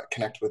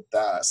connect with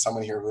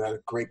someone here who had a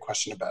great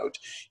question about.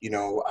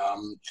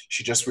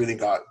 She just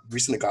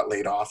recently got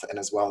laid off, and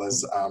as well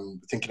as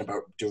thinking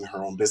about doing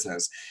her own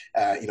business.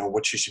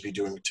 What she should be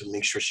doing to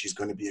make sure she's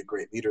going to be a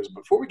great leader.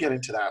 Before we get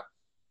into that,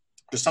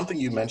 there's something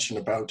you mentioned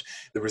about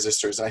the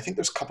resistors. And I think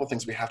there's a couple of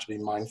things we have to be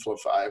mindful of,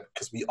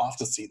 because we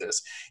often see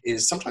this,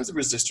 is sometimes the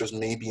resistors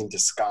may be in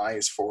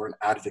disguise for an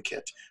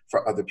advocate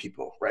for other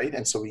people, right?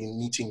 And so we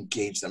need to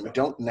engage them. We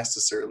don't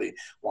necessarily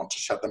want to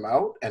shut them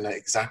out. And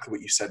exactly what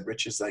you said,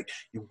 Rich, is like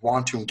you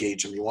want to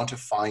engage them. You want to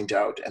find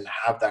out and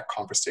have that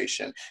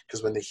conversation.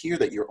 Because when they hear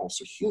that you're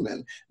also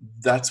human,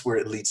 that's where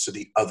it leads to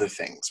the other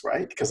things,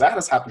 right? Because that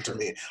has happened to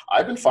me.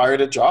 I've been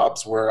fired at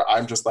jobs where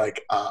I'm just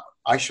like,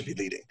 I should be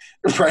leading,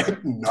 right?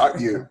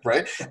 Not you,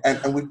 right?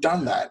 And we've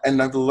done that.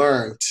 And I've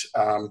learned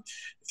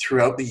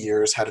throughout the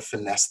years how to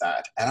finesse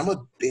that. And I'm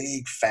a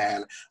big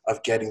fan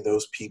of getting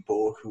those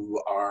people who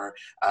are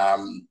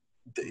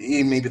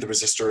maybe the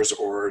resistors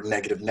or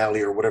negative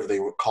Nelly or whatever they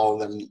would call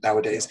them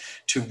nowadays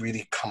to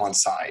really come on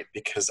side,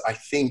 because I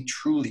think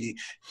truly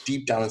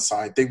deep down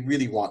inside, they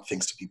really want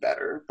things to be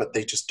better, but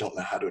they just don't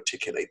know how to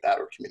articulate that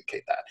or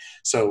communicate that.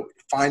 So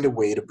find a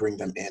way to bring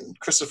them in.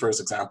 Christopher's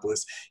example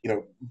is,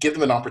 give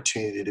them an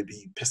opportunity to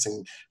be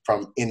pissing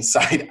from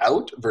inside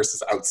out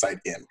versus outside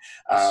in.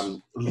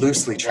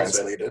 Loosely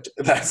translated,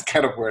 that's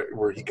kind of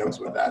where he goes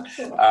with that.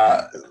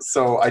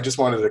 So I just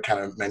wanted to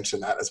kind of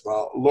mention that as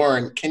well.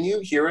 Lauren, can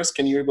you hear us?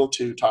 Can you be able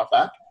to talk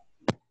back?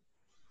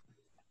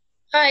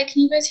 Hi,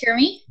 can you guys hear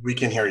me? We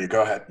can hear you.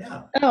 Go ahead.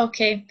 Yeah. Oh,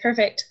 okay,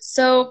 perfect.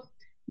 So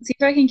let's see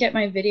if I can get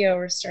my video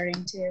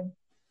restarting too.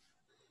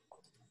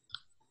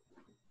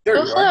 There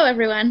you hello, are.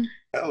 Everyone.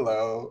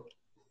 Hello.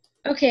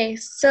 Okay,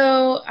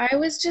 so I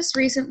was just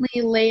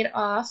recently laid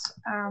off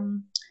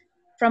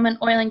from an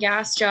oil and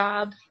gas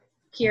job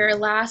here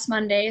last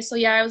Monday. So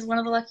yeah, I was one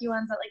of the lucky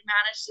ones that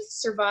managed to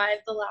survive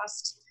the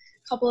last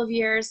couple of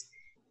years.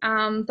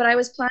 But I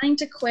was planning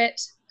to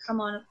quit come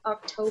on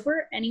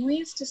October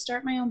anyways to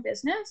start my own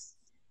business.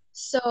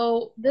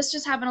 So this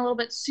just happened a little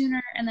bit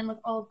sooner, and then with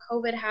all of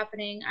COVID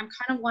happening, I'm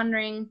kind of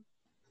wondering,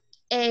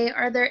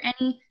 are there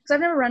any, because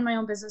I've never run my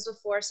own business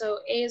before, so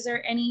is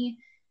there any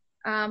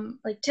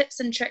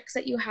tips and tricks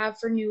that you have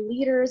for new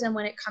leaders, and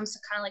when it comes to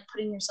kind of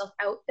putting yourself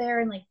out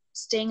there and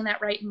staying in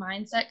that right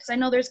mindset? Because I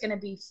know there's going to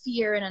be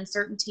fear and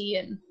uncertainty,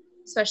 and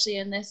especially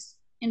in this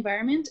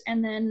environment.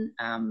 And then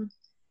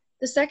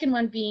the second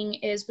one being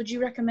is, would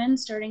you recommend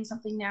starting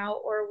something now,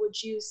 or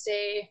would you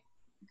say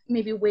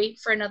maybe wait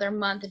for another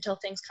month until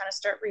things kind of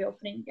start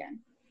reopening again?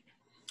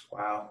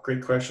 Wow,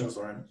 great questions,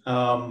 Lauren.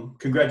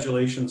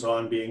 Congratulations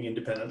on being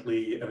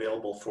independently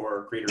available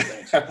for greater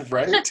things.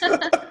 Right?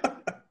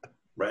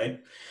 Right?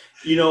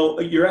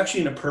 You're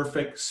actually in a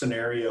perfect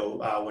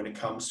scenario when it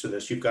comes to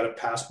this. You've got a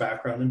past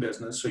background in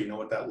business, so you know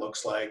what that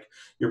looks like.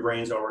 Your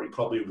brain's already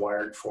probably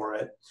wired for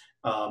it.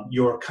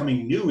 You're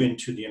coming new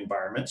into the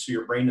environment, so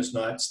your brain is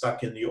not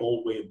stuck in the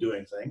old way of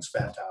doing things.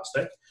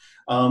 Fantastic.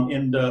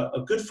 And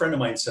a good friend of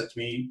mine said to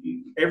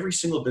me, every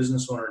single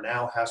business owner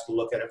now has to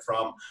look at it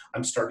from,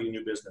 I'm starting a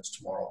new business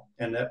tomorrow,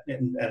 and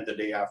the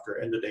day after,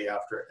 and the day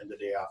after, and the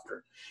day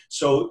after.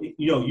 So,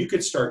 you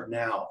could start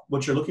now.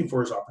 What you're looking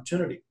for is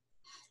opportunity.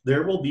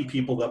 There will be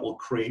people that will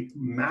create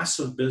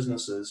massive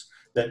businesses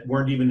that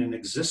weren't even in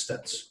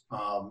existence,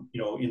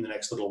 in the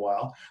next little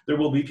while. There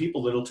will be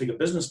people that will take a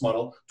business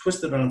model,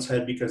 twist it on its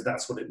head because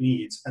that's what it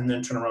needs, and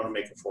then turn around and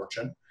make a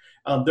fortune.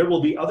 There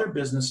will be other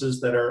businesses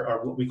that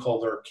are what we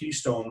call their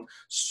keystone,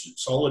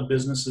 solid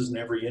businesses in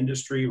every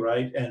industry,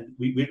 right? And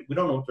we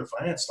don't know what their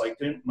finance like.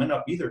 They might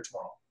not be there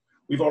tomorrow.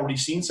 We've already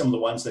seen some of the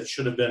ones that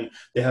should have been,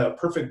 they had a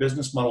perfect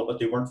business model, but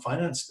they weren't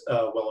financed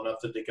well enough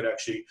that they could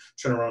actually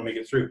turn around and make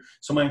it through.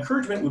 So my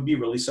encouragement would be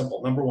really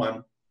simple. Number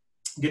one,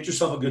 get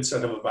yourself a good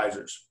set of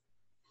advisors.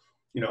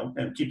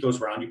 and keep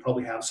those around. You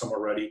probably have some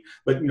already,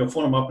 but,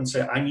 phone them up and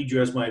say, I need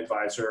you as my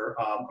advisor.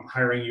 I'm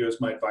hiring you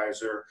as my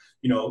advisor.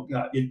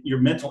 Your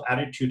mental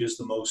attitude is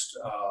the most,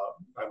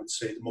 I would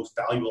say, the most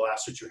valuable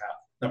asset you have.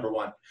 Number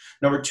one.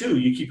 Number two,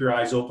 you keep your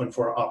eyes open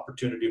for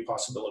opportunity and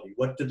possibility.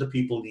 What do the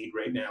people need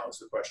right now is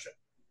the question.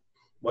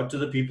 What do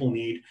the people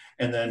need?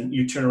 And then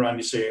you turn around and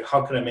you say,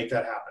 how can I make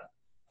that happen?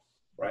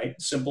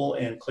 Right? Simple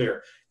and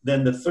clear.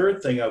 Then the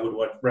third thing I would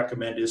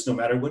recommend is, no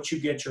matter what you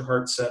get your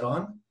heart set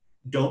on,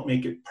 don't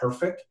make it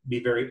perfect.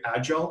 Be very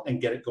agile and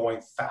get it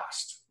going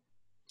fast.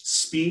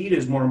 Speed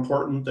is more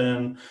important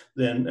than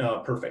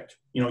perfect.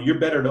 You're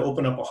better to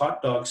open up a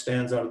hot dog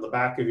stands out of the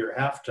back of your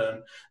half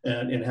ton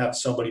and have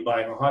somebody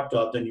buying a hot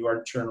dog than you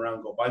are to turn around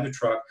and go buy the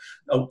truck,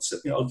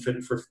 outfit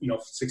it for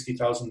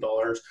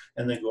 $60,000,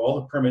 and then go all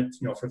the permits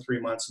for 3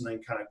 months and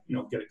then kind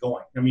of get it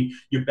going. I mean,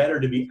 you're better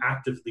to be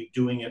actively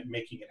doing it,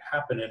 making it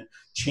happen, and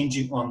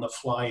changing on the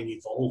fly and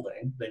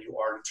evolving than you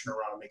are to turn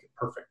around and make it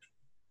perfect.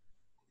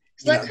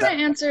 So that kind of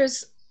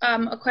answers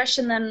a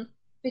question then,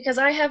 because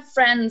I have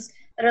friends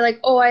that are like,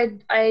 oh,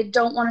 I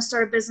don't want to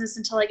start a business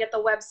until I get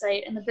the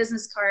website and the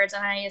business cards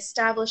and I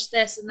establish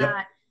this and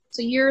that.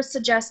 So you're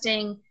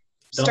suggesting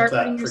start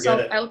putting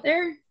yourself out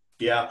there?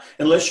 Yeah,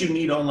 unless you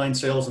need online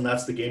sales and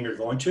that's the game you're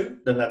going to,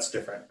 then that's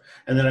different.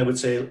 And then I would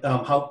say,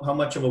 how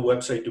much of a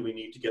website do we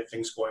need to get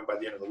things going by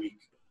the end of the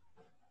week?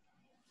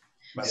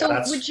 So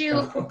would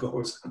you,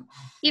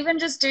 even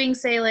just doing,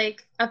 say,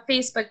 like a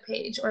Facebook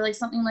page or like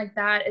something like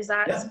that, is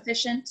that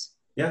sufficient?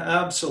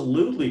 Yeah,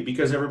 absolutely.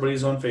 Because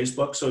everybody's on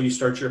Facebook. So you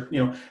start your,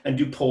 and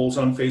do polls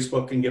on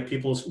Facebook and get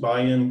people's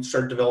buy-in,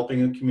 start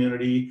developing a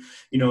community,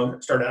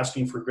 start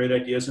asking for great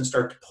ideas and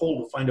start to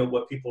poll to find out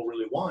what people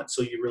really want.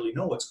 So you really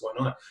know what's going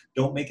on.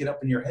 Don't make it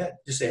up in your head.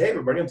 Just say, hey,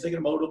 everybody, I'm thinking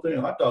about opening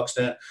a hot dog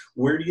stand.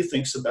 Where do you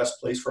think's the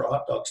best place for a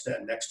hot dog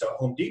stand? Next to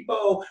Home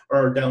Depot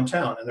or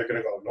downtown? And they're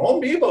going to go,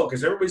 Home Depot,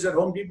 because everybody's at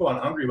Home Depot and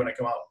hungry when I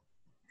come out.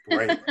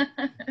 Right.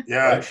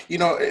 Yeah.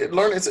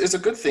 Lauren, it's a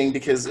good thing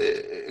because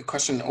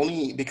question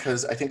only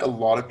because I think a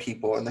lot of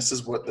people, and this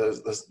is what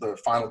the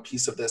final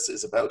piece of this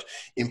is about,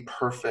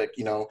 imperfect,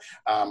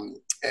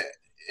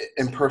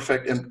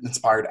 imperfect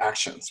inspired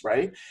actions,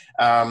 right?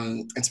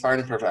 Inspired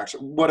imperfect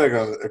action.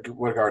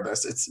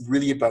 Regardless, it's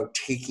really about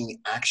taking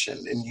action,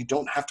 and you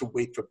don't have to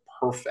wait for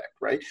perfect,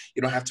 right?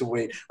 You don't have to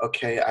wait.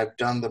 Okay, I've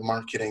done the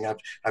marketing,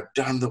 I've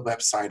done the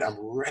website, I'm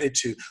ready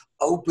to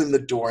open the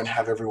door and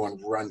have everyone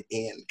run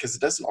in, because it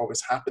doesn't always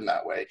happen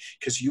that way.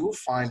 Because you will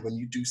find when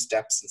you do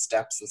steps and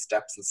steps and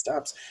steps and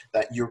steps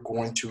that you're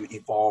going to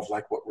evolve,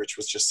 like what Rich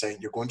was just saying.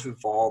 You're going to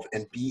evolve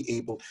and be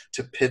able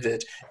to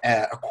pivot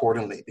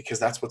accordingly, because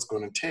that's what's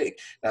going to take.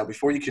 Now,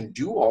 before you can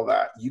do all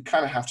that, you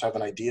kind of have to have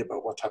an idea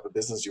about what type of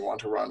business you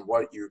want to run,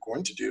 what you're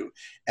going to do.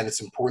 And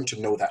it's important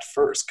to know that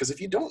first, because if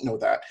you don't know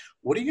that,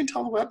 what are you going to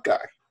tell the web guy?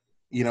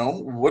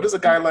 What is a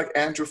guy like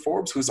Andrew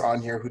Forbes, who's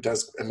on here, who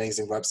does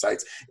amazing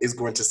websites, is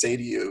going to say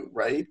to you,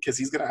 right? Because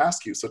he's going to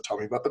ask you, so tell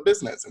me about the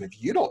business. And if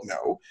you don't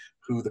know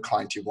who the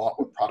client you want,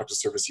 what product or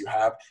service you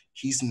have,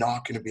 he's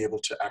not going to be able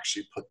to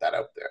actually put that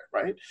out there,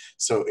 right?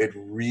 So it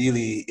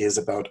really is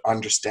about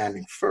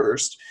understanding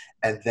first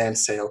and then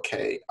say,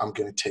 okay, I'm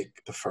going to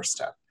take the first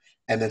step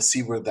and then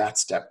see where that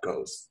step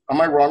goes. Am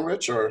I wrong,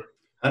 Rich? Or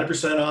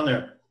 100% on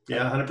there.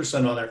 Yeah,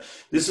 100% on there.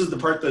 This is the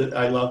part that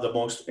I love the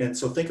most. And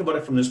so think about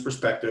it from this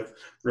perspective.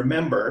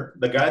 Remember,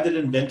 the guy that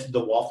invented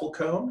the waffle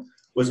cone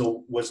was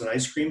an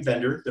ice cream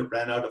vendor that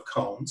ran out of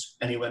cones.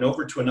 And he went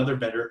over to another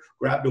vendor,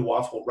 grabbed a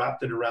waffle,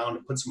 wrapped it around,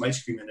 and put some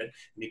ice cream in it,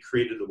 and he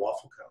created the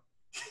waffle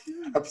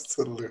cone.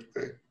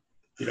 Absolutely.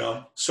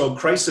 So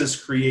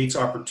crisis creates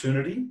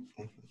opportunity.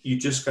 You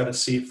just got to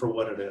see it for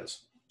what it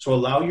is. So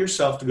allow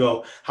yourself to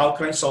go, how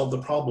can I solve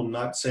the problem?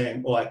 Not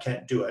saying, oh, I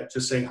can't do it.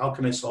 Just saying, how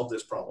can I solve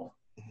this problem?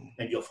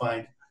 And you'll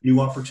find new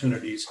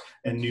opportunities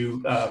and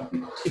new,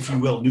 if you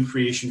will, new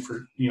creation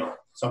for,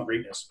 some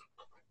greatness.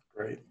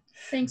 Great.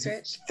 Thanks,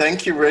 Rich.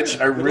 Thank you, Rich.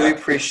 I really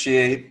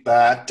appreciate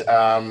that.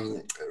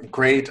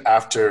 Great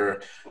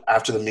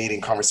after the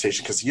meeting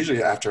conversation, because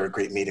usually after a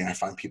great meeting, I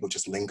find people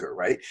just linger,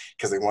 right?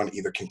 Because they want to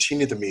either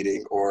continue the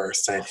meeting or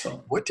say,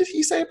 awesome. What did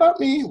he say about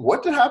me?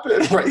 What did happen?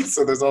 Right?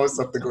 So there's always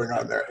something going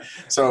on there.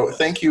 So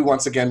thank you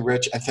once again,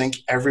 Rich, and thank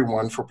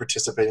everyone for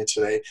participating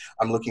today.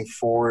 I'm looking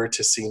forward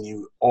to seeing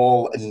you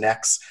all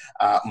next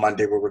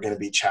Monday, where we're going to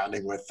be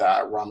chatting with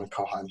Raman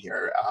Kohan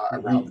here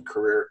around the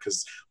career.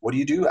 Because what do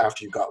you do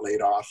after you got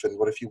laid off? And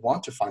what if you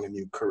want to find a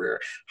new career?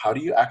 How do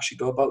you actually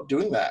go about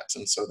doing that?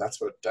 And so that's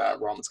what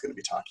Raman's going to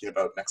be talking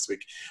about next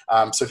week.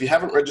 So if you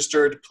haven't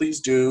registered, please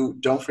do.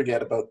 Don't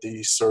forget about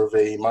the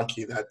Survey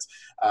Monkey, that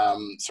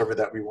survey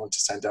that we want to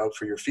send out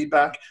for your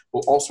feedback.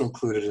 We'll also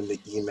include it in the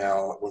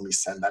email when we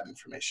send that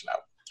information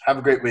out. Have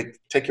a great week.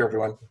 Take care,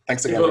 everyone.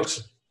 Thanks again, Rich.